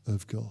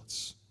of God.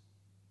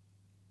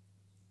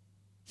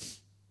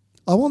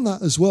 I want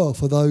that as well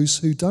for those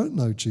who don't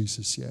know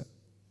Jesus yet.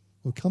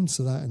 We'll come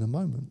to that in a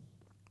moment.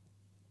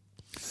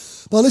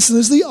 But listen,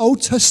 as the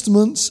Old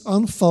Testament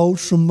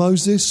unfolds from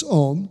Moses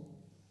on,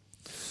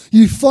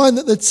 you find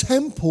that the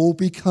temple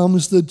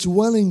becomes the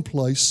dwelling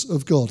place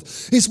of God.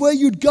 It's where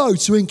you'd go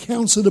to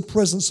encounter the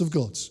presence of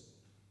God.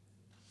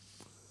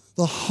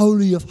 The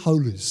Holy of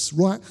Holies,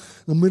 right in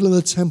the middle of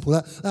the temple,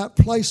 that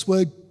place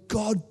where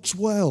God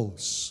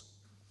dwells.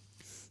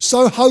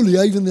 So holy,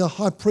 even the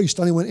high priest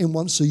only went in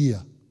once a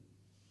year.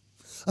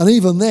 And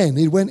even then,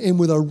 he went in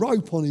with a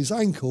rope on his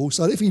ankle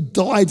so that if he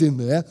died in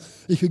there,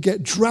 he could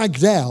get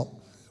dragged out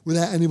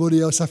without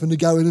anybody else having to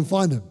go in and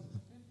find him.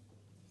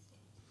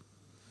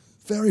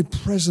 Very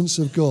presence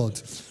of God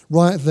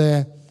right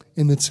there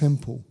in the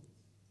temple.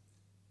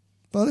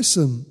 But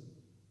listen,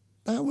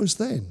 that was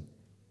then.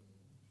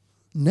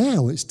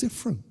 Now it's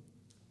different.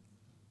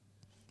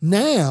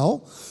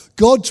 Now,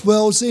 God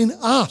dwells in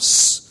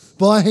us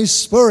by His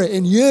Spirit,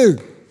 in you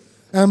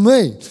and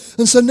me.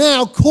 And so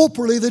now,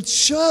 corporately, the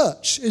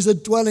church is a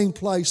dwelling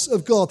place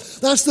of God.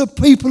 That's the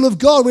people of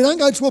God. We don't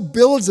go to a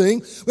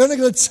building. We don't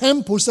go to a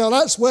temple, so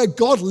that's where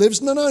God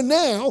lives. No,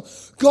 now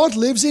God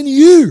lives in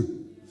you.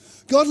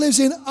 God lives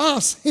in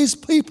us, His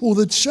people,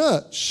 the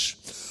church.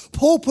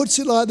 Paul puts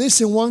it like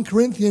this in 1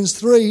 Corinthians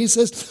 3. He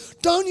says,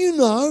 don't you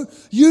know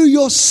you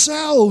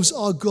yourselves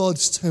are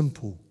God's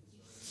temple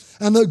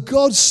and that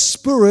God's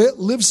Spirit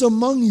lives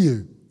among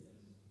you?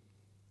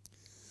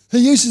 He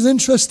uses an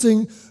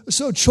interesting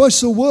sort of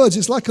choice of words.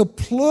 It's like a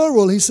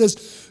plural. He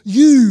says,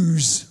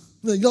 yous,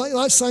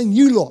 like saying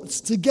you lot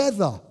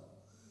together.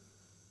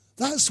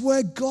 That's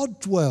where God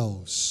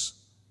dwells.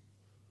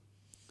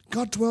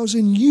 God dwells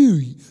in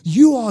you.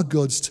 You are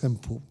God's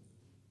temple.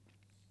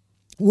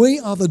 We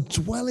are the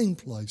dwelling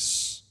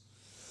place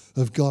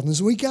of God. And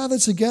as we gather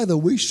together,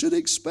 we should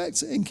expect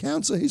to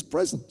encounter His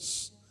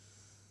presence.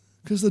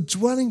 Because the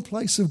dwelling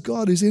place of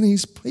God is in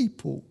His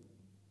people.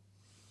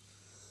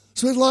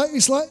 So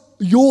it's like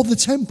you're the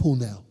temple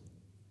now.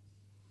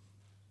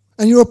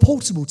 And you're a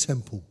portable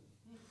temple.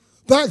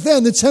 Back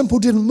then, the temple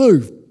didn't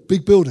move.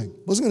 Big building.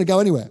 Wasn't going to go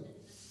anywhere.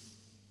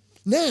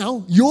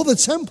 Now, you're the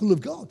temple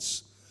of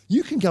God's.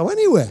 You can go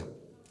anywhere.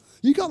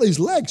 You got these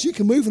legs. You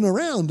can move them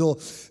around. Or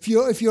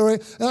if you're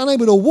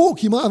unable to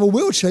walk, you might have a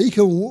wheelchair. You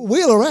can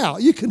wheel her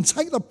out. You can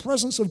take the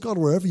presence of God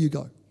wherever you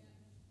go.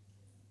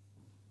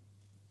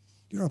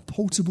 You're a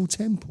portable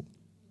temple.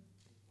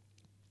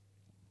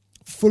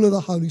 Full of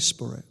the Holy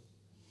Spirit.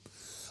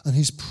 And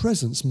His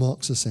presence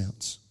marks us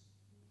out.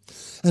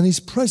 And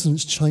His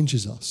presence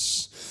changes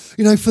us.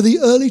 You know, for the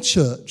early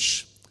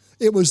church,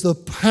 it was the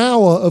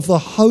power of the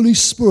Holy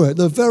Spirit,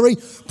 the very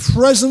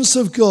presence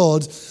of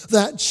God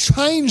that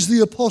changed the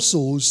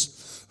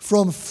apostles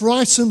from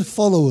frightened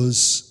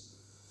followers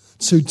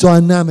to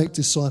dynamic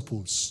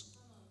disciples.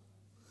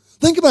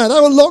 Think about it.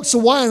 They were locked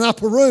away in an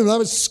upper room. They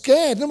were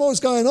scared. They didn't know what was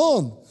going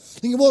on.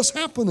 Thinking, what's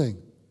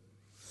happening?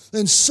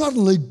 Then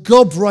suddenly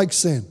God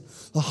breaks in.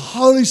 The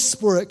Holy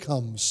Spirit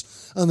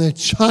comes and they're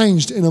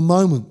changed in a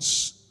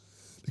moment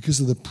because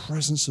of the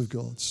presence of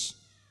God.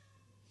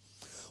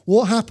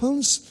 What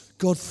happens?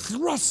 God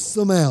thrusts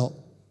them out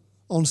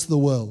onto the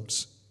world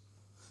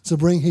to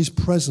bring His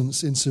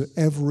presence into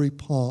every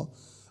part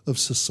of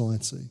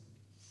society.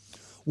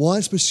 Why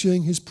is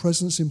pursuing His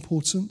presence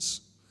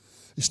important?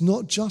 It's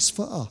not just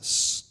for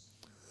us,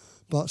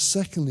 but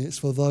secondly, it's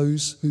for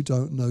those who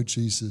don't know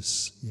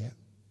Jesus yet.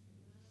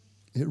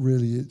 It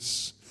really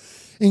is.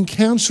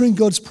 Encountering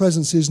God's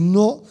presence is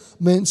not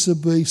meant to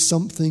be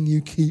something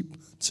you keep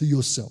to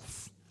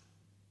yourself.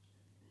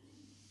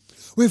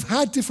 We've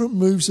had different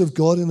moves of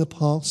God in the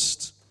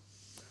past.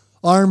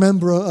 I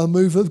remember a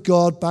move of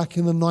God back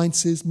in the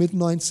 90s,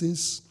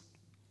 mid-90s.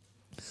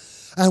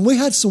 And we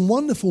had some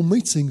wonderful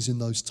meetings in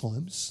those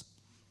times.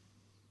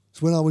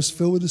 It's when I was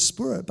filled with the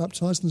Spirit,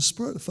 baptized in the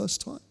Spirit the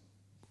first time.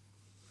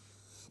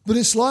 But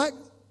it's like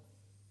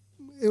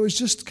it was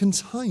just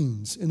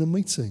contained in a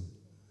meeting.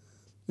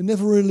 It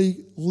never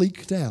really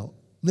leaked out,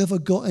 never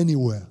got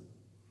anywhere.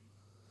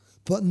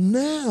 But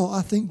now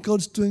I think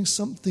God's doing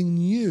something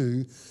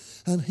new,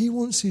 And he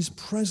wants his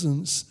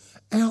presence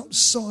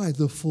outside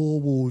the four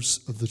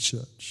walls of the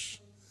church.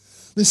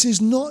 This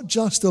is not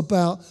just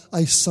about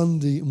a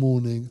Sunday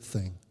morning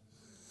thing.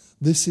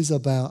 This is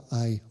about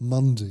a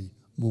Monday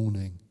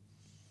morning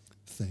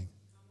thing.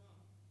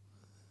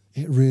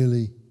 It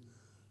really,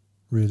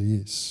 really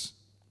is.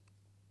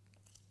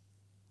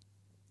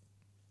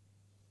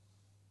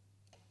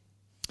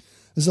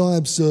 As I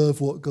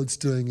observe what God's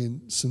doing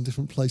in some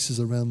different places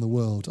around the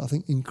world, I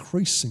think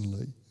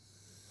increasingly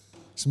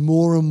it's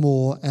more and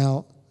more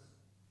out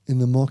in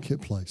the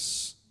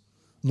marketplace,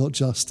 not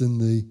just in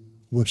the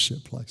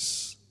worship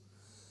place.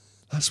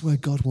 That's where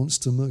God wants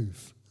to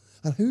move.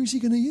 And who is he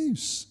going to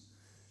use?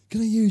 He's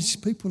going to use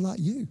people like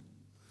you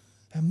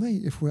and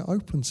me if we're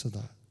open to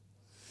that.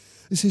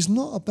 This is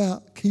not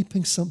about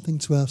keeping something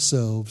to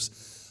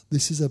ourselves.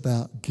 This is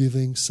about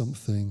giving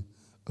something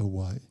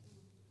away.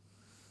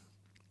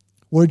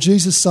 What did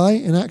Jesus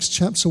say in Acts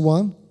chapter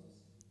 1,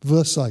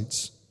 verse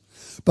 8?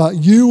 But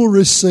you will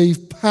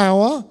receive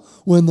power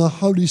when the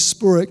Holy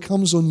Spirit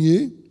comes on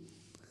you,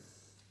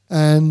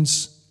 and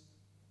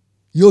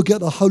you'll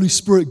get the Holy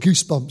Spirit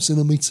goosebumps in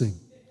a meeting.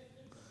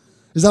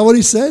 Is that what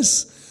he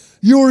says?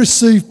 You'll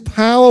receive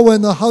power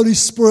when the Holy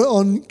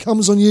Spirit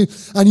comes on you,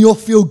 and you'll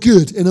feel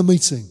good in a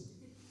meeting.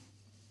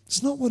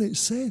 It's not what it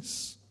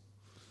says.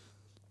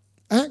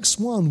 Acts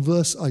 1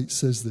 verse 8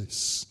 says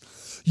this.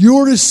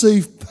 You'll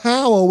receive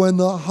power when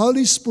the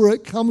Holy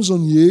Spirit comes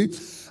on you,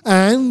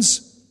 and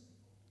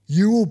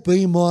you will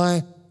be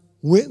my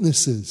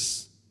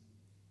witnesses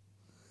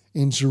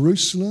in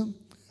Jerusalem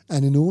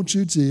and in all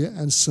Judea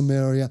and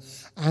Samaria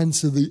and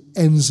to the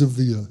ends of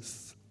the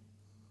earth.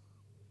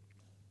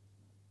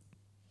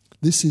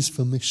 This is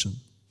for mission.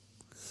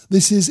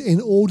 This is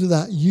in order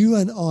that you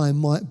and I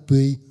might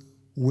be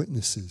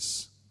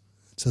witnesses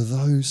to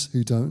those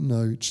who don't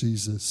know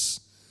Jesus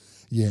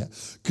yet.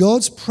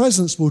 God's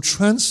presence will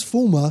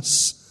transform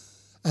us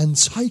and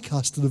take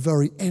us to the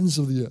very ends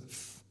of the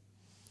earth.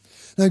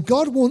 Now,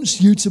 God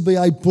wants you to be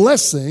a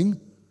blessing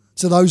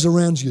to those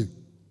around you.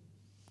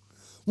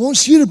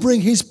 Wants you to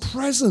bring his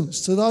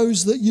presence to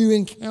those that you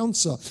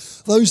encounter,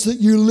 those that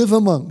you live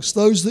amongst,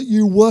 those that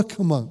you work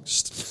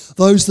amongst,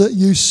 those that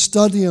you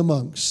study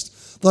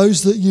amongst,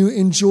 those that you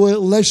enjoy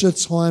leisure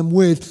time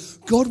with.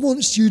 God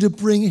wants you to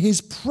bring his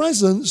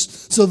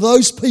presence to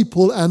those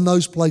people and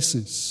those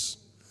places,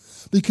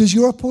 because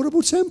you're a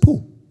portable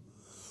temple.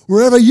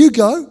 Wherever you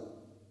go,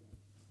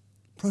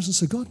 the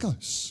presence of God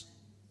goes.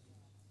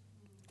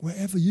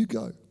 Wherever you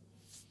go.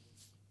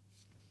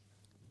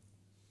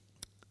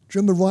 Do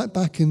you remember right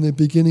back in the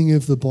beginning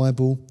of the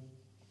Bible,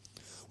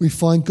 we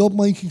find God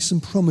making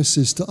some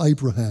promises to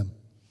Abraham.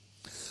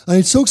 And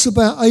he talks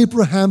about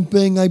Abraham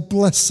being a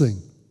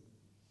blessing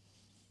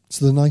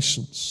to the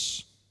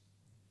nations.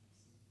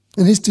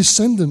 And his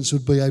descendants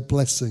would be a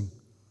blessing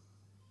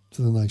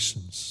to the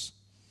nations.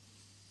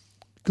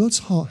 God's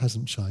heart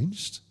hasn't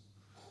changed.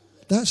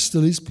 That's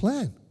still his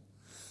plan.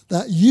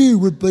 That you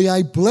would be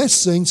a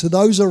blessing to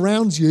those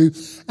around you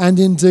and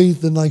indeed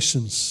the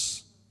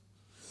nations.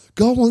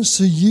 God wants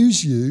to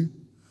use you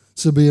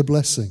to be a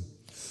blessing.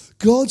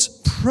 God's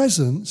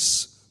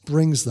presence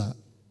brings that.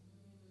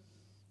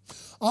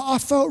 I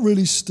felt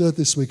really stirred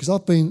this week because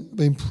I've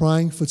been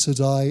praying for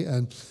today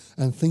and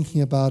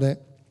thinking about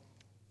it.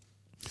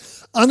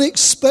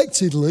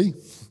 Unexpectedly,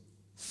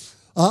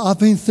 I've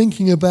been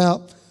thinking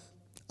about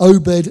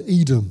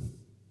Obed-Edom.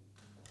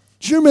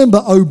 Do you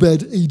remember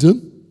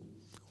Obed-Edom?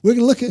 We're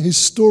going to look at his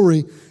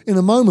story in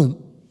a moment.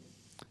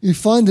 You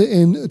find it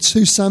in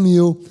 2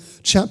 Samuel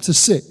chapter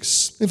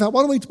 6. In fact,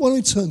 why don't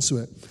we turn to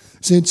it?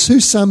 It's in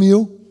 2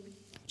 Samuel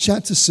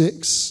chapter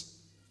 6.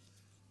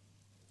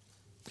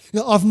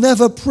 Now, I've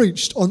never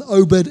preached on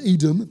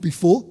Obed-Edom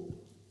before,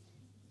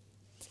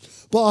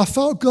 but I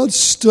felt God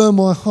stir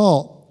my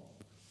heart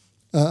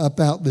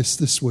about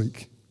this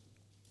week.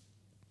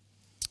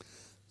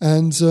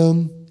 And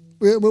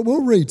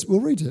we'll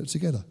read it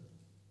together.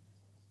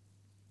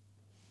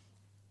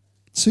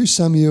 2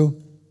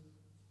 Samuel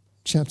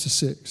chapter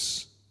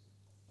 6.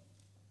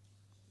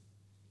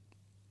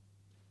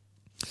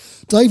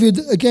 David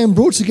again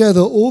brought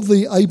together all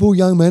the able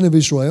young men of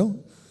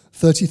Israel,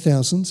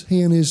 30,000.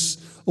 He and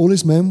all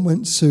his men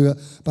went to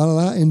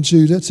Baalah in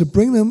Judah to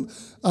bring them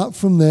up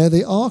from there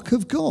the ark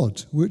of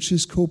God, which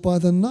is called by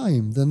the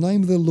name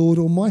of the Lord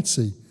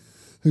Almighty,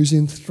 who's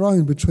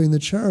enthroned between the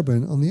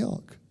cherubim on the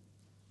ark.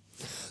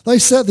 They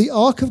set the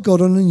ark of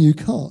God on a new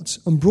cart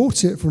and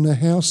brought it from the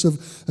house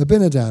of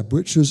Abinadab,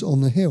 which was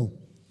on the hill.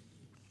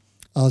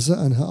 Uzzah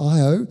and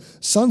Ahio,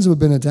 sons of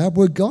Abinadab,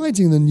 were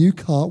guiding the new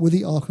cart with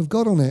the ark of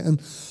God on it, and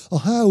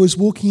Ahio was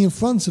walking in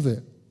front of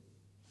it.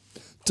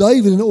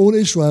 David and all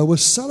Israel were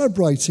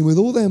celebrating with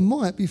all their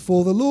might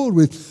before the Lord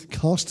with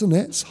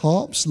castanets,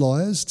 harps,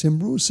 lyres,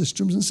 timbrels,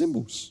 sistrums, and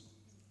cymbals.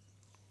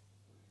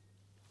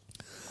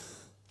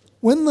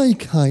 When they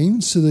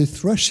came to the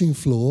threshing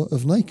floor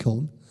of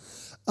Nacon,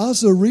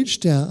 Uzzah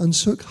reached out and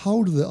took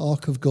hold of the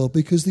ark of God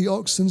because the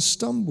oxen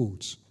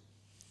stumbled.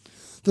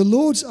 The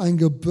Lord's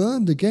anger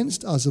burned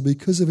against Uzzah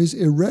because of his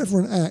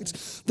irreverent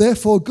act.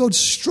 Therefore, God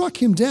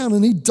struck him down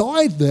and he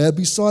died there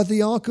beside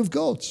the ark of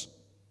God.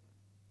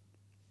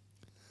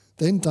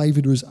 Then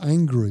David was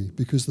angry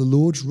because the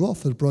Lord's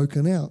wrath had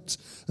broken out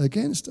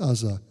against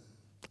Uzzah.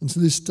 And to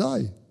this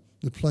day,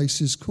 the place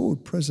is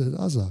called Pezet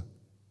Uzzah.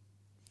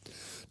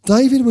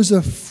 David was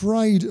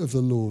afraid of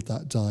the Lord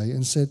that day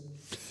and said,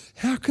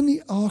 "How can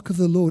the ark of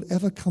the Lord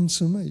ever come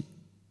to me?"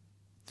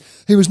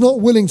 He was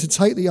not willing to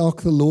take the ark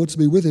of the Lord to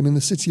be with him in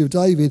the city of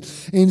David.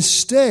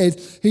 Instead,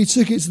 he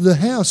took it to the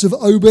house of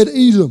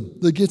Obed-Edom,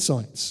 the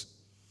Gittite.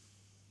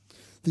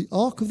 The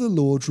ark of the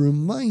Lord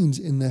remained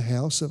in the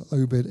house of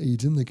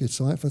Obed-Edom, the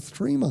Gittite, for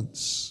 3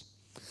 months.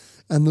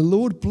 And the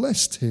Lord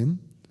blessed him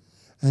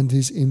and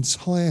his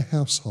entire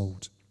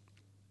household.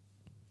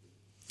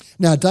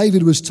 Now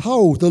David was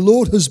told, "The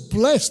Lord has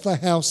blessed the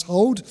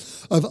household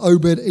of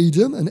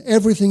Obed-Edom and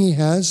everything he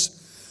has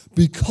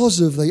because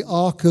of the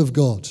ark of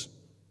God."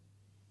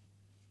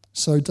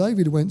 So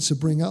David went to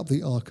bring up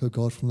the ark of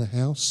God from the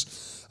house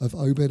of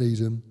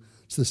Obed-Edom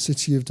to the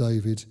city of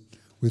David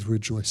with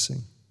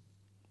rejoicing.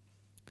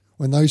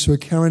 When those who were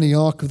carrying the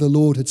ark of the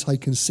Lord had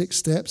taken 6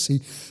 steps,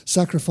 he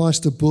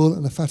sacrificed a bull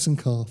and a fattened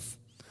calf.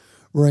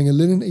 Wearing a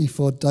linen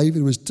ephod,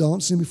 David was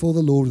dancing before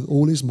the Lord with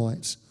all his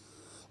might,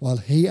 while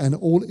he and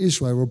all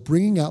Israel were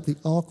bringing out the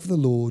ark of the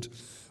Lord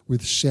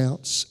with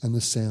shouts and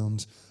the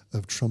sound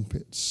of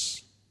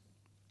trumpets.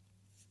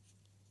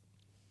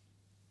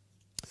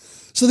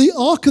 So the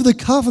Ark of the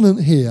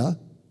Covenant here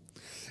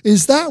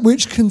is that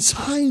which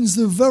contains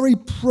the very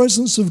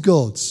presence of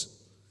God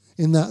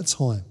in that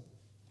time.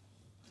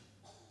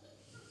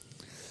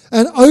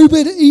 And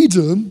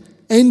Obed-Edom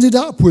ended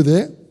up with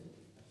it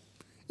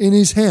in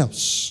his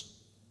house.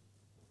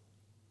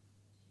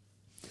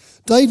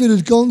 David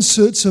had gone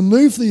to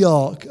move the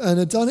ark and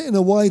had done it in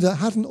a way that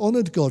hadn't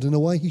honoured God, in a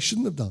way he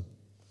shouldn't have done.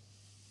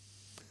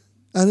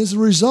 And as a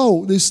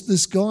result,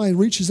 this guy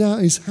reaches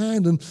out his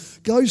hand and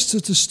goes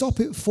to stop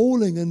it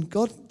falling, and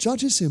God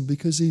judges him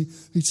because he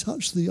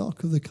touched the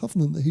Ark of the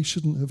Covenant that he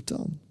shouldn't have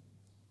done.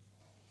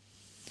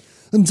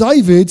 And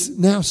David,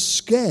 now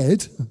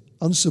scared,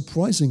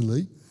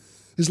 unsurprisingly,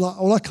 is like,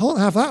 "Well, I can't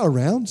have that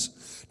around.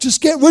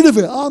 Just get rid of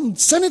it.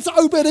 Send it to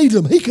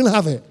Obed-Edom. He can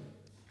have it."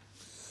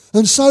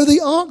 And so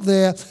the ark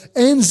there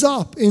ends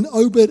up in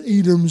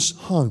Obed-Edom's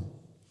home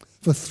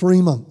for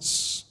 3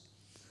 months.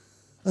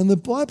 And the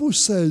Bible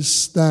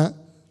says that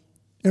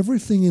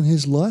everything in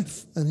his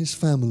life and his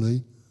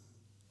family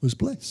was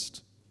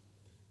blessed.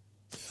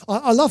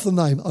 I love the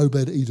name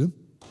Obed-Edom.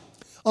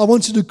 I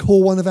wanted to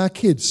call one of our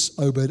kids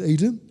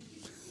Obed-Edom,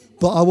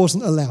 but I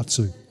wasn't allowed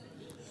to,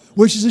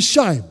 which is a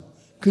shame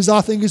because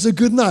I think it's a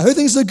good name. Who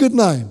thinks it's a good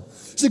name?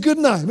 It's a good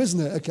name, isn't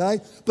it?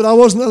 Okay, but I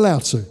wasn't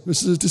allowed to.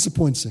 This is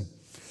disappointing.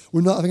 We're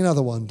not having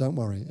another one. Don't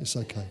worry, it's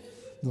okay.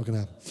 Not going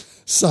to happen.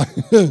 So,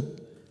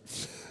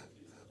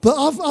 but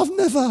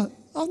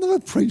I've never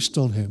preached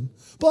on him,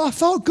 but I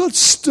felt God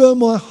stir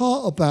my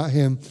heart about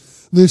him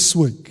this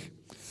week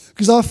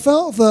because I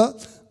felt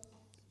that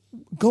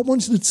God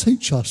wanted to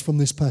teach us from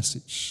this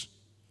passage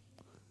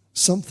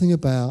something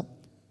about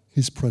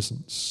his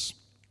presence.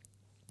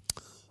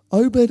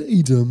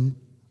 Obed-Edom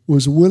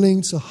was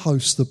willing to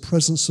host the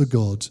presence of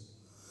God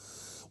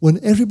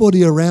when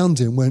everybody around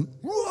him went,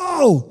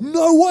 "Whoa,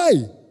 no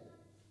way!"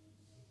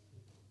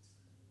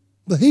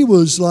 But he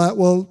was like,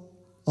 "Well,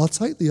 I'll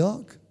take the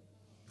ark.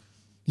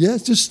 Yeah,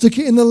 just stick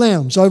it in the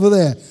lounge over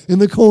there in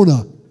the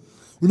corner.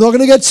 We're not going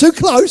to get too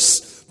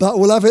close, but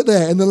we'll have it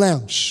there in the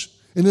lounge,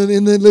 in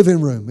the living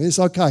room. It's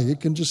okay. It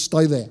can just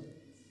stay there."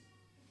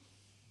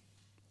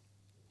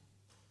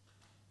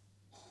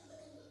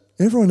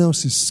 Everyone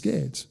else is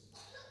scared.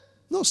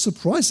 Not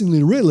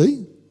surprisingly,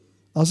 really.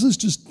 Uzzah's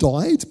just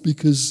died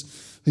because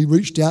he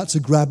reached out to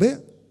grab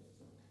it.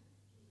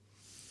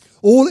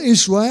 All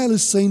Israel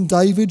has seen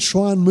David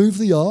try and move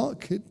the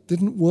ark. It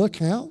didn't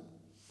work out.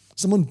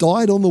 Someone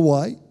died on the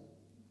way.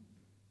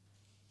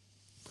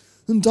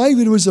 And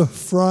David was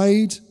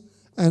afraid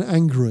and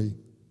angry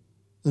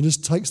and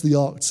just takes the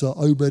ark to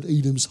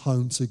Obed-Edom's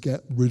home to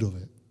get rid of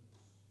it.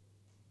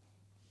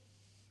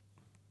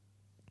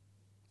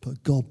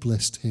 But God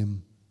blessed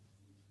him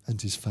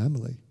and his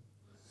family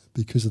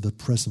because of the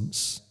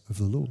presence of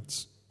the Lord.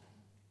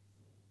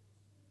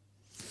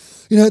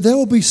 You know, there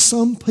will be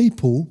some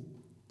people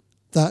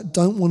that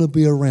don't want to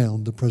be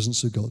around the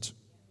presence of God.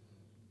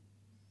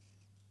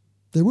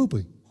 There will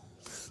be.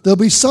 There'll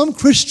be some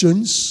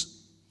Christians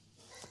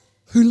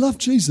who love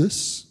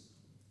Jesus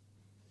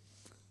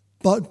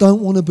but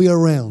don't want to be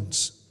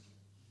around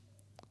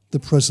the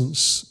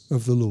presence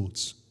of the Lord.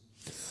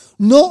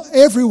 Not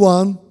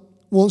everyone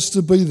wants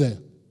to be there.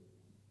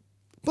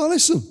 But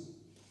listen,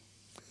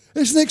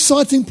 it's an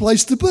exciting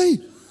place to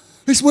be.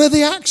 It's where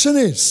the action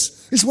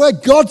is. It's where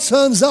God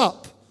turns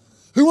up.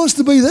 Who wants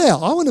to be there?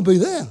 I want to be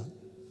there.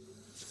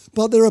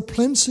 But there are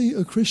plenty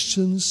of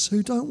Christians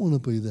who don't want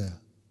to be there.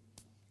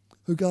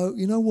 Who go,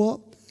 "You know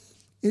what?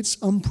 It's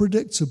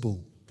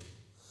unpredictable.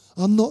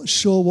 I'm not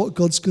sure what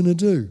God's going to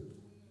do.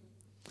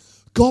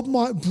 God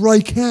might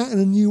break out in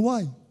a new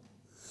way.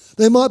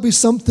 There might be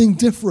something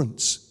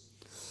different.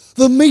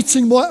 The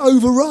meeting might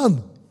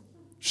overrun.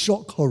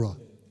 Shock horror.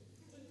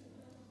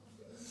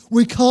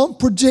 We can't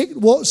predict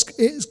what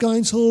it's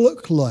going to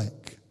look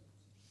like.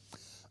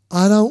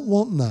 I don't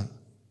want that.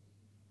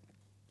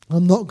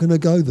 I'm not going to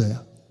go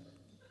there.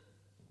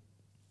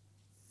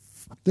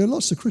 There are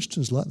lots of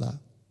Christians like that.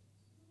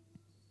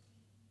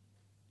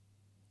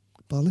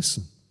 But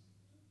listen,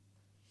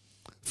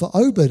 for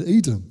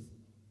Obed-Edom,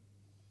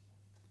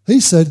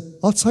 he said,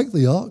 I'll take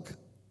the ark.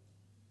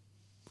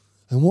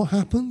 And what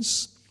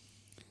happens?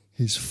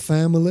 His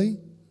family,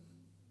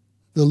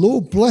 the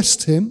Lord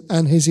blessed him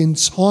and his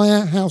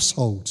entire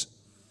household.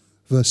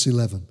 Verse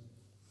 11.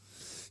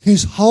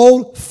 His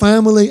whole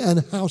family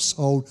and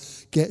household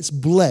gets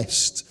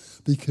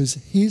blessed because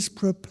he's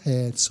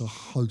prepared to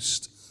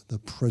host the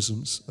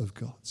presence of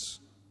God.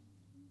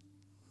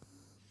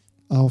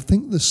 I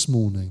think this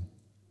morning,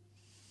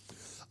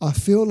 I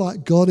feel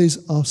like God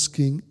is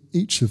asking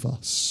each of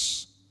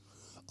us,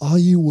 are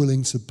you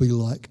willing to be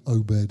like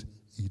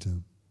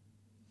Obed-Edom?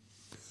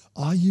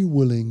 Are you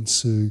willing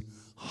to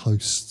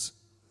host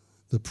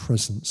the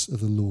presence of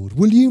the Lord?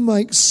 Will you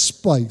make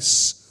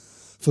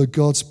space for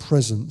God's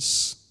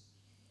presence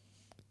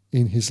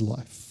in his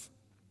life?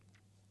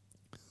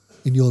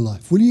 In your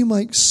life? Will you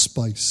make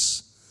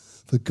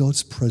space for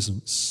God's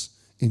presence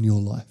in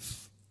your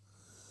life?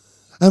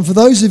 And for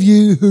those of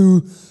you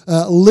who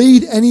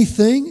lead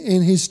anything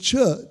in his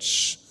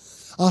church,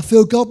 I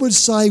feel God would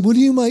say, will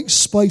you make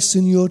space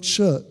in your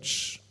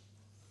church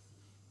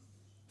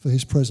for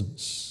his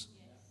presence?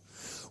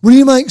 Will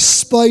you make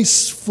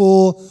space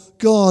for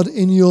God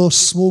in your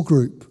small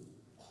group,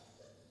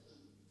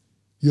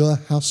 your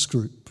house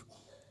group,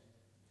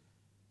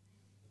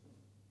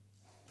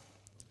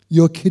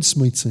 your kids'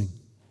 meeting?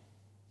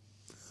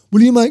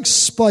 Will you make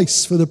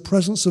space for the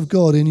presence of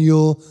God in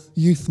your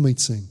youth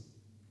meeting?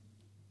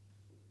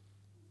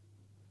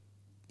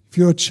 If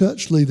you're a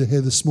church leader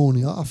here this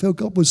morning, I feel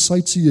God would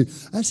say to you,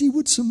 as he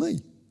would to me,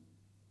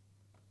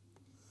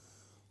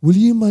 will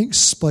you make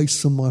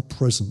space for my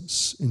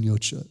presence in your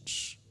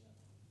church?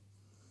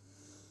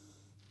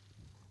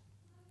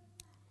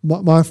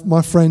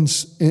 My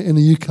friends in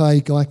the UK,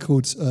 a guy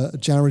called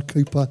Jared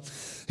Cooper,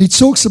 he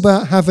talks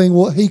about having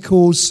what he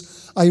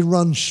calls a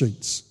run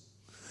sheet.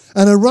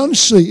 And a run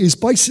sheet is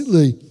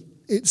basically,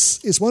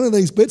 it's one of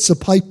these bits of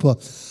paper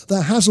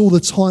that has all the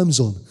times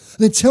on.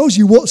 And it tells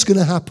you what's going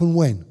to happen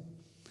when.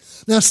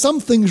 Now, some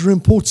things are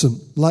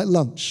important, like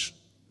lunch.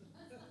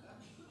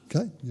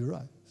 Okay, you're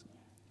right.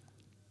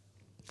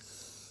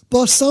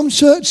 But some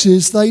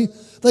churches,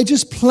 they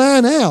just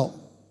plan out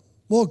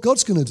what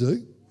God's going to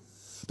do.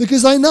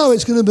 Because they know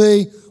it's going to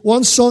be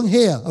one song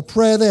here, a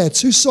prayer there,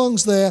 2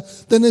 songs there,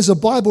 then there's a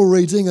Bible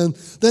reading, and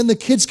then the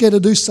kids get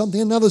to do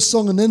something, another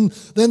song, and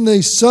then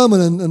the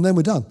sermon, and then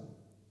we're done.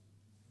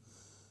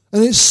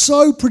 And it's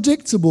so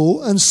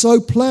predictable and so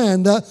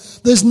planned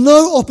that there's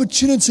no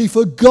opportunity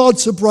for God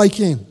to break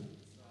in.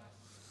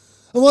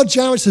 And what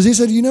Jared says, he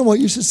said, you know what,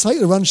 you should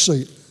take the run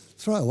sheet,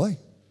 throw it away.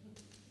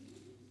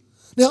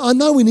 Now, I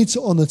know we need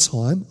to honour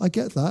time, I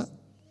get that.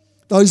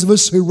 Those of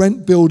us who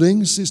rent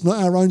buildings, it's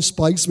not our own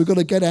space. We've got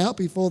to get out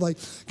before they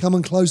come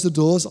and close the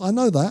doors. I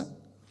know that.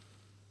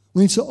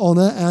 We need to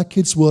honour our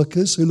kids'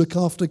 workers who look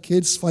after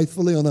kids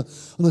faithfully on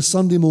a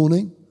Sunday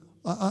morning.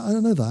 I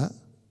know that.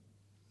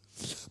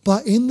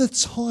 But in the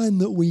time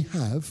that we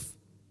have,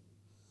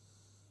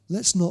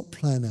 let's not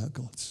plan out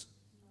God.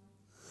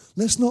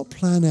 Let's not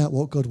plan out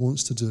what God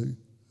wants to do.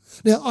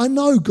 Now, I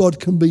know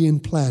God can be in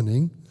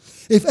planning.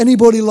 If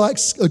anybody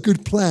likes a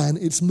good plan,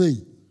 it's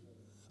me.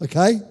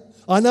 Okay?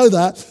 I know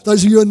that.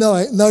 Those of you who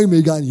know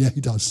me going, yeah,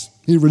 he does.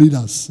 He really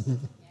does.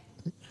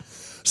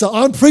 So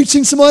I'm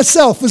preaching to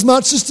myself as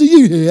much as to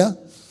you here.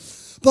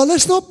 But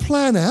let's not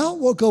plan out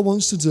what God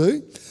wants to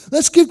do.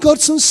 Let's give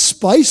God some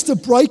space to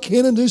break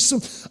in and do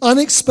some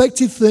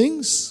unexpected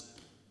things.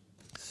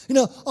 You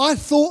know, I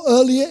thought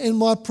earlier in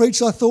my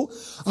preach, I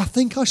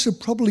think I should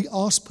probably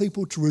ask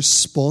people to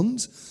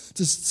respond.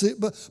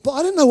 But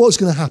I didn't know what was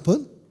going to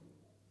happen.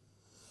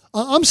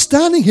 I'm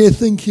standing here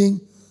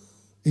thinking,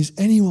 is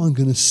anyone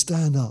going to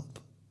stand up?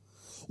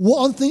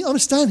 I'm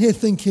standing here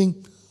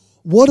thinking,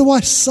 what do I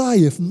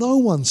say if no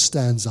one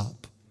stands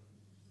up?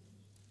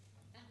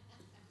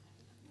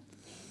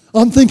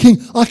 I'm thinking,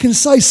 I can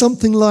say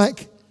something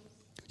like,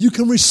 you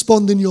can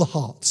respond in your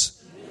heart.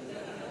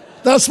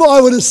 That's what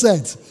I would have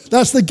said.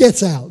 That's the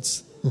get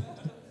out.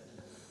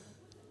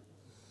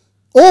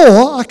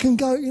 Or I can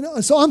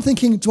go, so I'm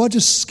thinking, do I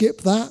just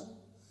skip that?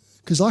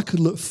 Because I could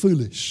look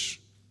foolish.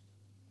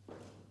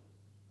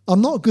 I'm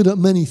not good at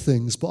many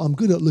things, but I'm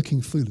good at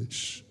looking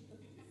foolish.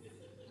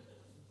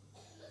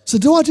 So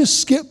do I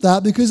just skip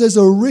that because there's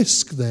a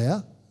risk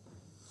there?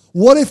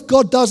 What if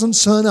God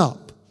doesn't turn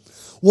up?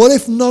 What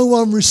if no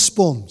one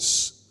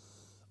responds?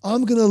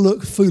 I'm going to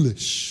look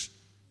foolish.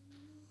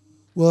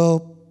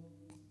 Well,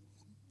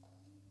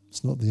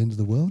 it's not the end of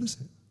the world, is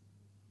it?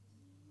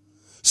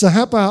 So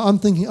how about I'm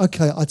thinking,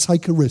 okay, I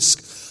take a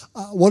risk.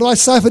 What do I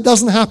say if it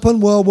doesn't happen?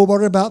 Well, we'll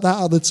worry about that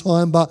other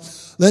time, but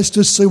let's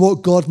just see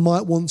what God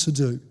might want to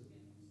do.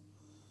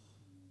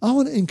 I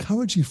want to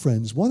encourage you,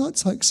 friends, why not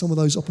take some of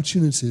those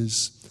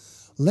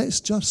opportunities? Let's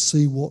just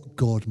see what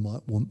God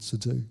might want to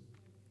do.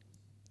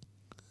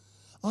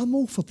 I'm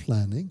all for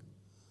planning.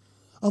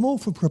 I'm all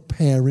for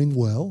preparing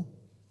well.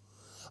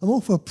 I'm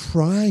all for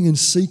praying and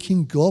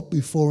seeking God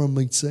before a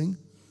meeting.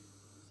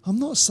 I'm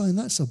not saying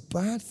that's a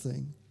bad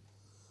thing.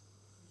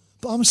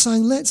 But I'm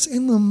saying let's,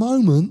 in the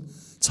moment,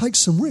 take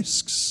some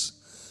risks.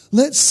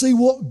 Let's see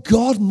what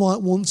God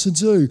might want to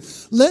do.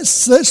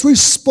 Let's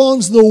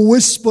respond to the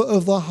whisper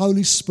of the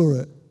Holy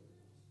Spirit.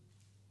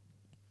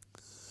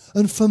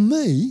 And for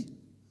me,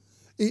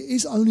 it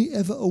is only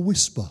ever a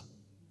whisper.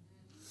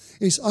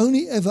 It's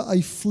only ever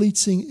a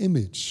fleeting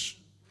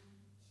image.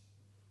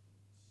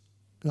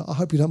 Now, I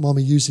hope you don't mind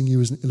me using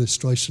you as an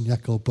illustration,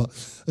 Jakob, but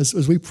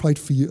as we prayed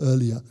for you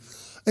earlier,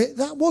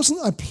 that wasn't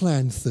a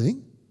planned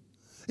thing.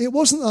 It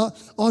wasn't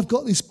I've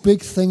got this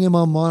big thing in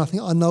my mind, I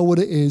think I know what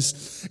it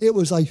is. It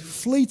was a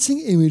fleeting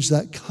image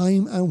that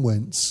came and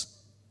went.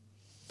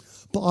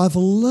 But I've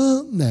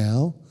learnt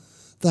now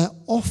that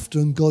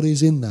often God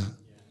is in that.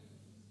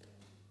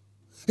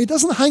 It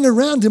doesn't hang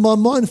around in my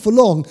mind for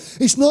long.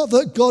 It's not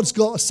that God's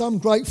got some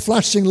great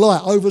flashing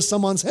light over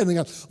someone's head and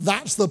go,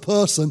 that's the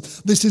person,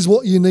 this is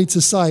what you need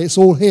to say, it's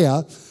all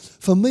here.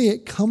 For me,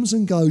 it comes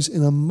and goes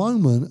in a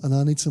moment and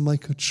I need to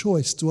make a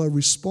choice. Do I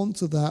respond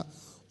to that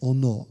or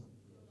not?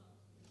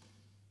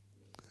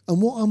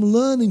 And what I'm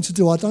learning to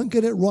do, I don't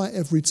get it right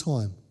every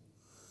time,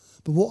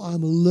 but what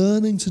I'm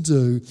learning to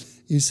do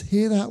is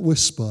hear that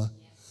whisper,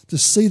 to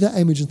see that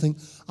image and think,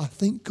 I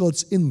think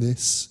God's in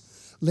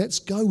this. Let's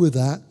go with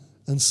that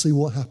and see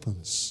what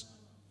happens.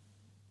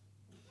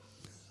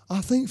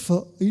 I think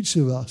for each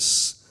of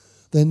us,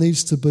 there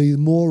needs to be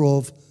more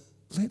of,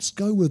 let's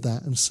go with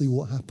that and see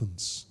what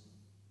happens.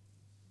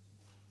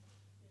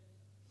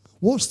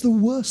 What's the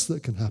worst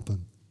that can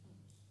happen?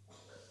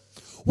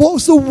 What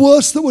was the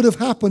worst that would have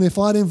happened if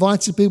I'd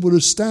invited people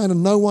to stand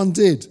and no one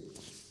did?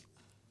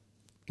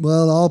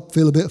 Well, I'll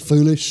feel a bit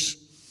foolish.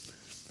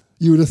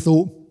 You would have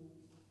thought,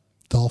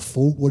 daft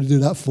fool, what did you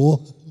do that for?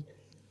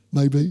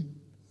 Maybe.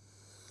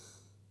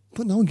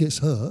 But no one gets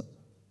hurt.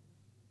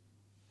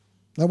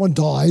 No one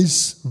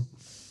dies.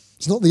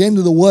 It's not the end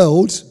of the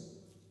world.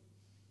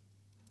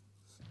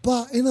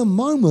 But in a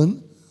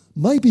moment,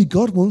 maybe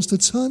God wants to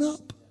turn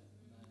up.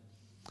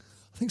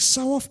 I think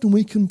so often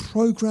we can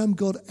program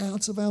God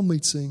out of our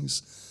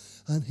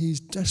meetings and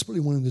he's desperately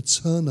wanting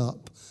to turn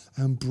up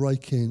and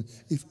break in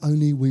if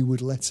only we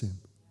would let him.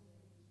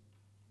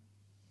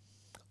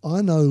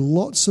 I know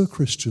lots of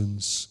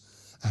Christians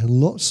and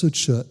lots of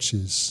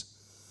churches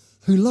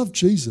who love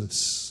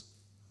Jesus,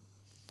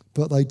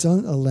 but they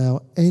don't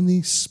allow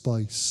any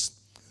space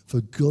for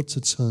God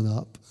to turn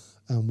up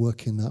and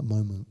work in that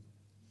moment.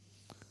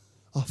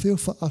 I feel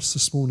for us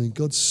this morning,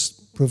 God's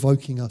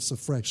provoking us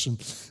afresh. And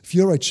if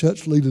you're a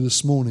church leader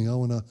this morning, I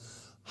want to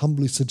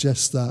humbly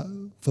suggest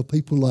that for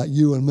people like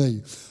you and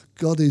me,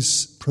 God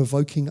is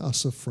provoking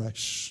us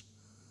afresh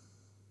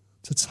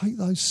to take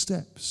those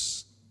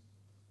steps,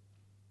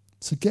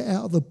 to get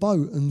out of the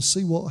boat and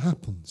see what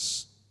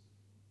happens,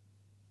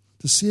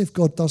 to see if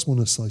God does want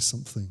to say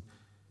something,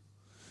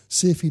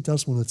 see if he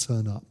does want to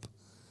turn up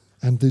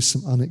and do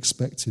some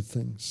unexpected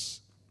things.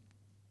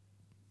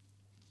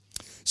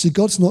 See,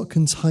 God's not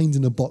contained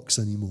in a box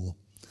anymore.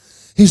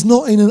 He's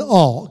not in an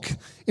ark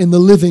in the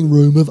living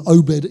room of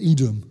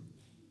Obed-Edom.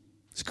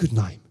 It's a good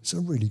name. It's a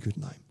really good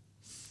name.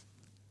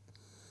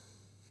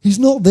 He's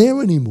not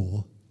there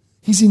anymore.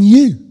 He's in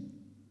you.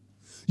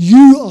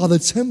 You are the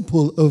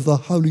temple of the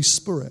Holy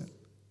Spirit.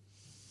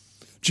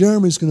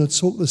 Jeremy's going to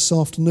talk this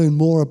afternoon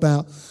more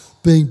about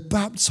being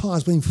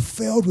baptized, being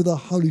filled with the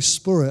Holy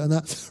Spirit and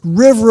that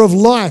river of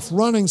life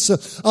running to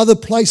other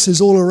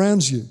places all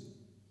around you.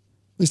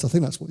 At least I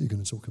think that's what you're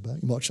going to talk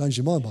about. You might change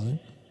your mind by then.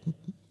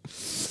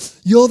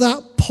 You're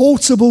that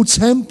portable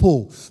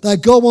temple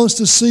that God wants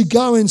to see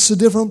go into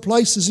different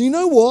places. And you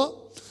know what?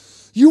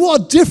 You are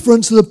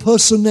different to the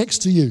person next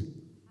to you.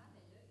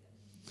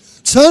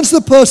 Turn to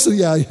the person,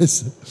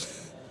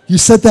 yes. You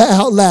said that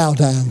out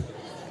loud, Anne.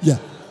 Yeah.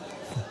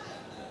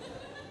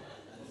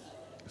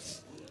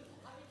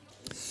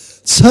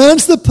 Turn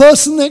to the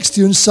person next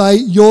to you and say,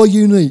 you're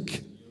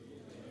unique.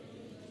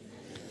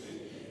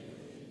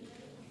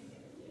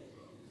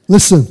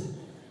 Listen.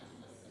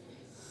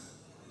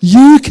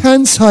 You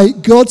can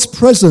take God's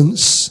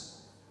presence.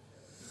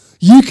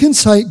 You can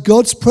take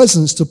God's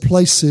presence to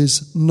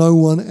places no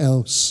one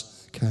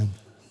else can.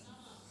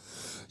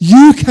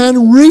 You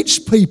can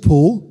reach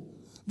people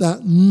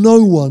that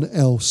no one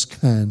else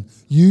can.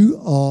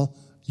 You are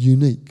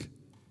unique.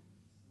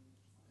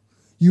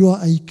 You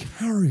are a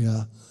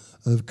carrier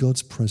of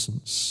God's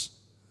presence.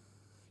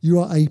 You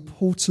are a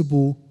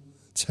portable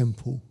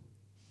temple.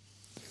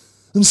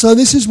 And so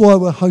this is why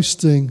we're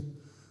hosting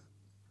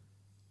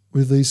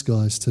with these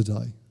guys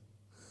today.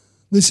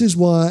 This is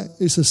why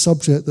it's a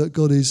subject that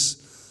God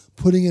is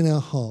putting in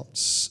our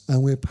hearts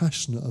and we're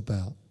passionate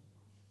about.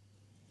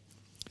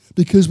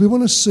 Because we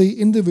want to see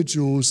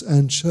individuals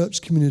and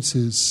church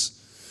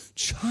communities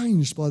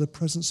changed by the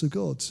presence of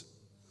God.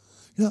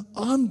 You know,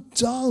 I'm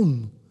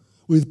done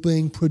with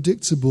being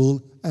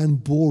predictable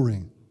and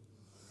boring.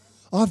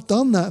 I've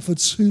done that for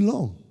too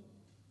long.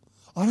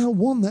 I don't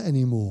want that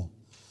anymore.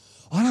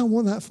 I don't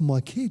want that for my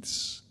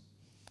kids.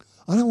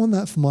 I don't want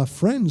that for my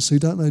friends who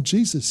don't know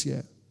Jesus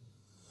yet.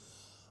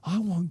 I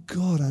want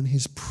God and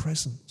his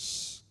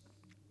presence.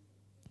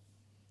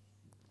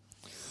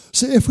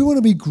 So if we want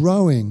to be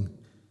growing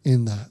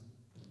in that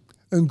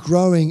and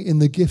growing in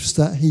the gifts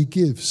that he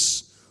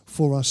gives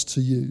for us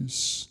to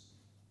use,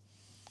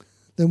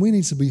 then we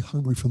need to be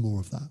hungry for more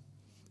of that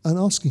and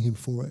asking him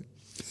for it.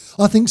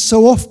 I think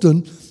so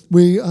often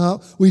we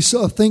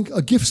sort of think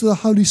a gift of the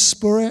Holy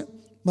Spirit,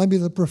 maybe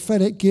the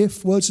prophetic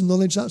gift, words of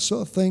knowledge, that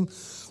sort of thing.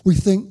 We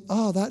think,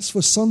 that's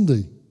for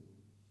Sunday.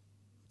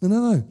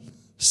 No.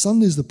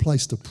 Sunday's the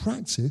place to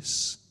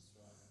practice,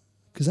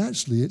 because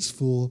actually it's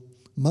for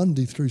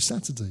Monday through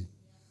Saturday.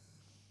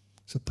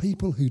 So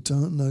people who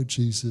don't know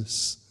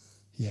Jesus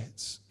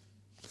yet.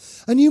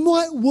 And you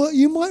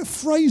might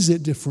phrase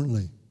it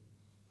differently.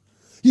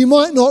 You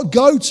might not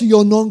go to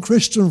your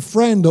non-Christian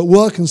friend at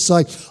work and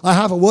say, I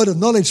have a word of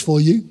knowledge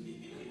for you.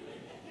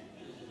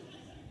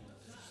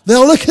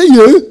 They'll look at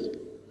you,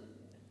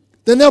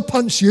 then they'll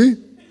punch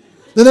you,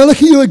 then they'll look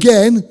at you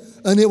again,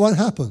 and it won't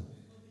happen.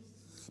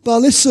 But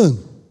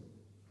listen,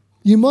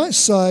 you might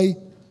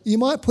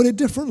put it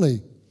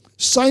differently.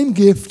 Same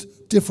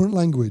gift, different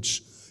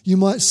language. You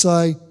might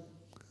say,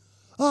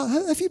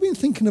 have you been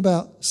thinking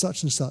about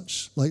such and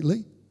such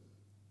lately?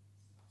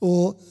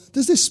 Or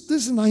does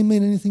this name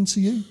mean anything to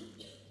you?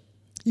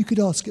 You could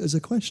ask it as a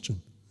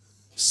question.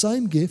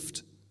 Same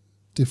gift,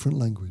 different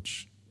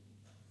language.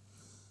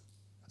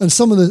 And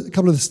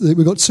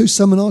we've got 2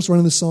 seminars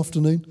running this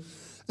afternoon,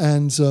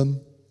 and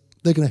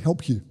they're going to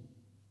help you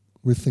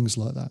with things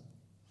like that.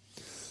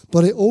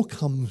 But it all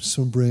comes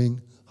from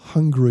being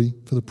hungry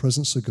for the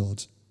presence of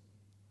God,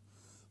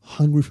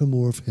 hungry for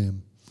more of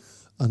him,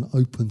 and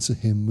open to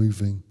him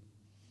moving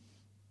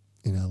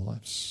in our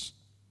lives.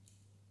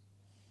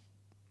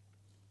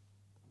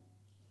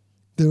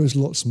 There is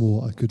lots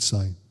more I could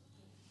say,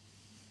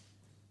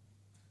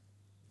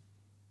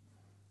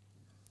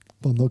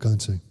 but I'm not going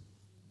to.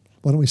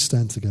 Why don't we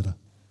stand together?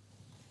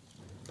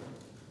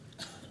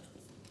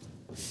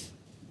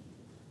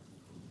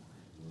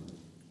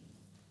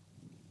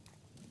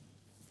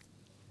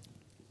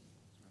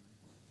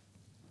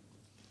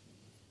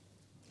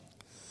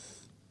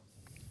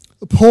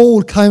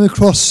 Paul came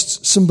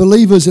across some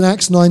believers in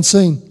Acts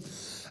 19.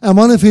 And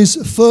one of his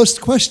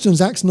first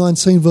questions, Acts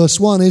 19 verse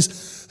 1,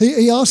 is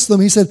he asked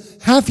them, he said,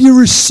 have you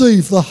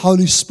received the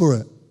Holy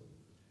Spirit?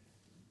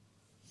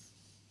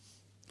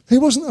 He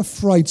wasn't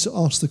afraid to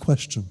ask the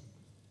question.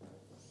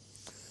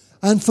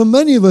 And for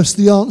many of us,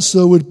 the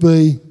answer would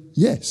be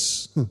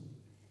yes.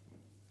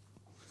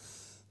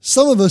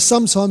 Some of us,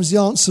 sometimes the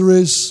answer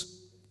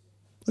is,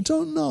 I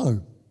don't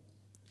know.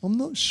 I'm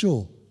not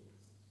sure.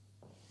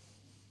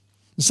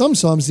 And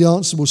sometimes the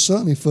answer was,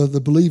 certainly for the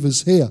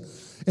believers here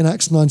in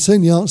Acts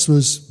 19, the answer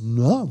was,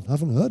 no, I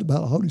haven't heard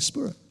about the Holy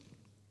Spirit.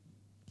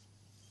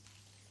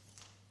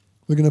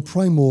 We're going to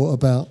pray more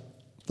about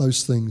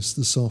those things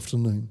this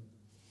afternoon.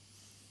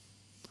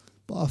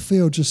 But I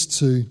feel just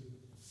to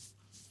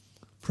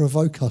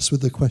provoke us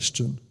with the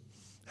question,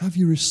 have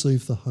you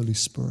received the Holy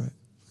Spirit?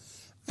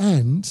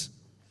 And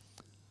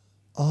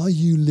are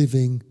you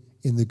living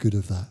in the good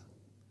of that?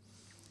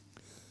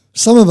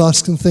 Some of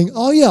us can think,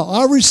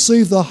 I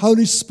received the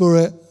Holy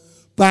Spirit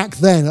back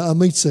then at a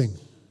meeting,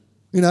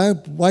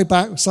 way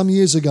back some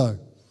years ago.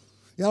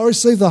 Yeah, I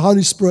received the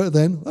Holy Spirit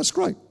then. That's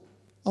great.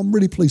 I'm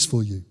really pleased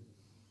for you.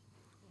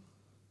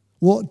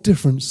 What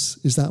difference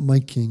is that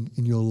making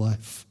in your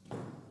life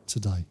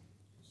today?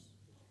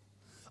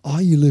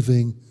 Are you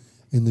living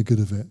in the good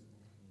of it?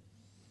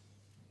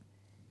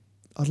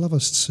 I'd love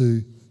us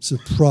to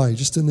pray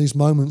just in these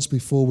moments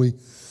before we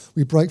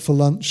break for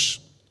lunch,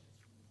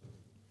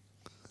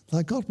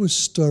 that God would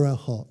stir our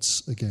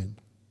hearts again.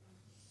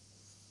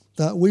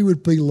 That we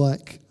would be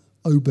like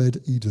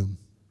Obed-Edom,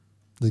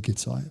 the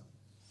Gittite,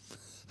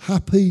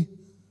 happy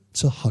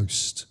to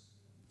host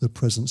the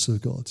presence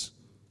of God.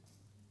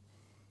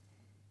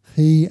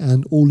 He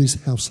and all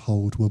his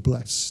household were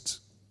blessed.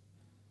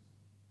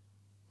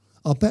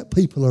 I bet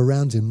people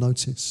around him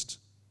noticed.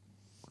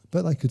 I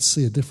bet they could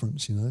see a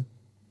difference, I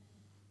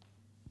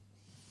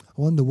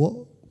wonder,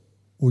 what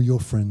will your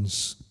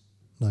friends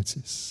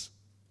notice?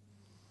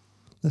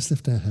 Let's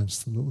lift our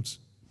hands to the Lord.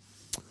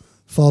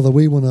 Father,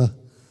 we want to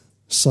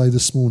say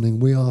this morning,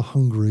 we are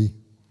hungry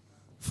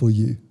for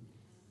you.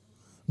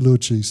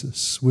 Lord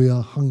Jesus, we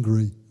are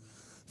hungry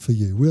for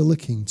you. We're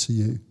looking to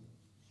you.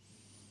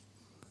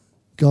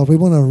 God, we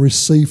want to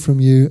receive from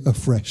you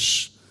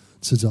afresh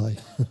today.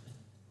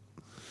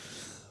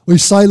 We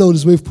say, Lord,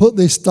 as we've put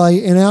this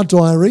day in our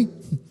diary,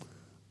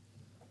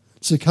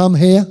 to come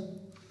here,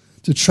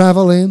 to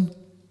travel in,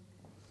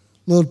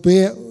 Lord, be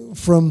it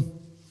from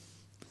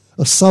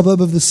a suburb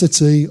of the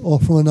city or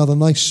from another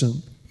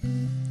nation,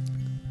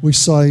 we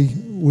say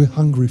we're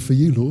hungry for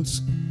you, Lord,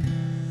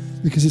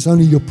 because it's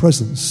only your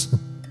presence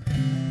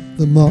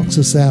that marks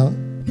us out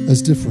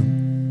as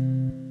different.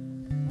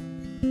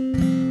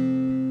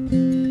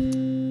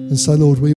 And so, Lord, we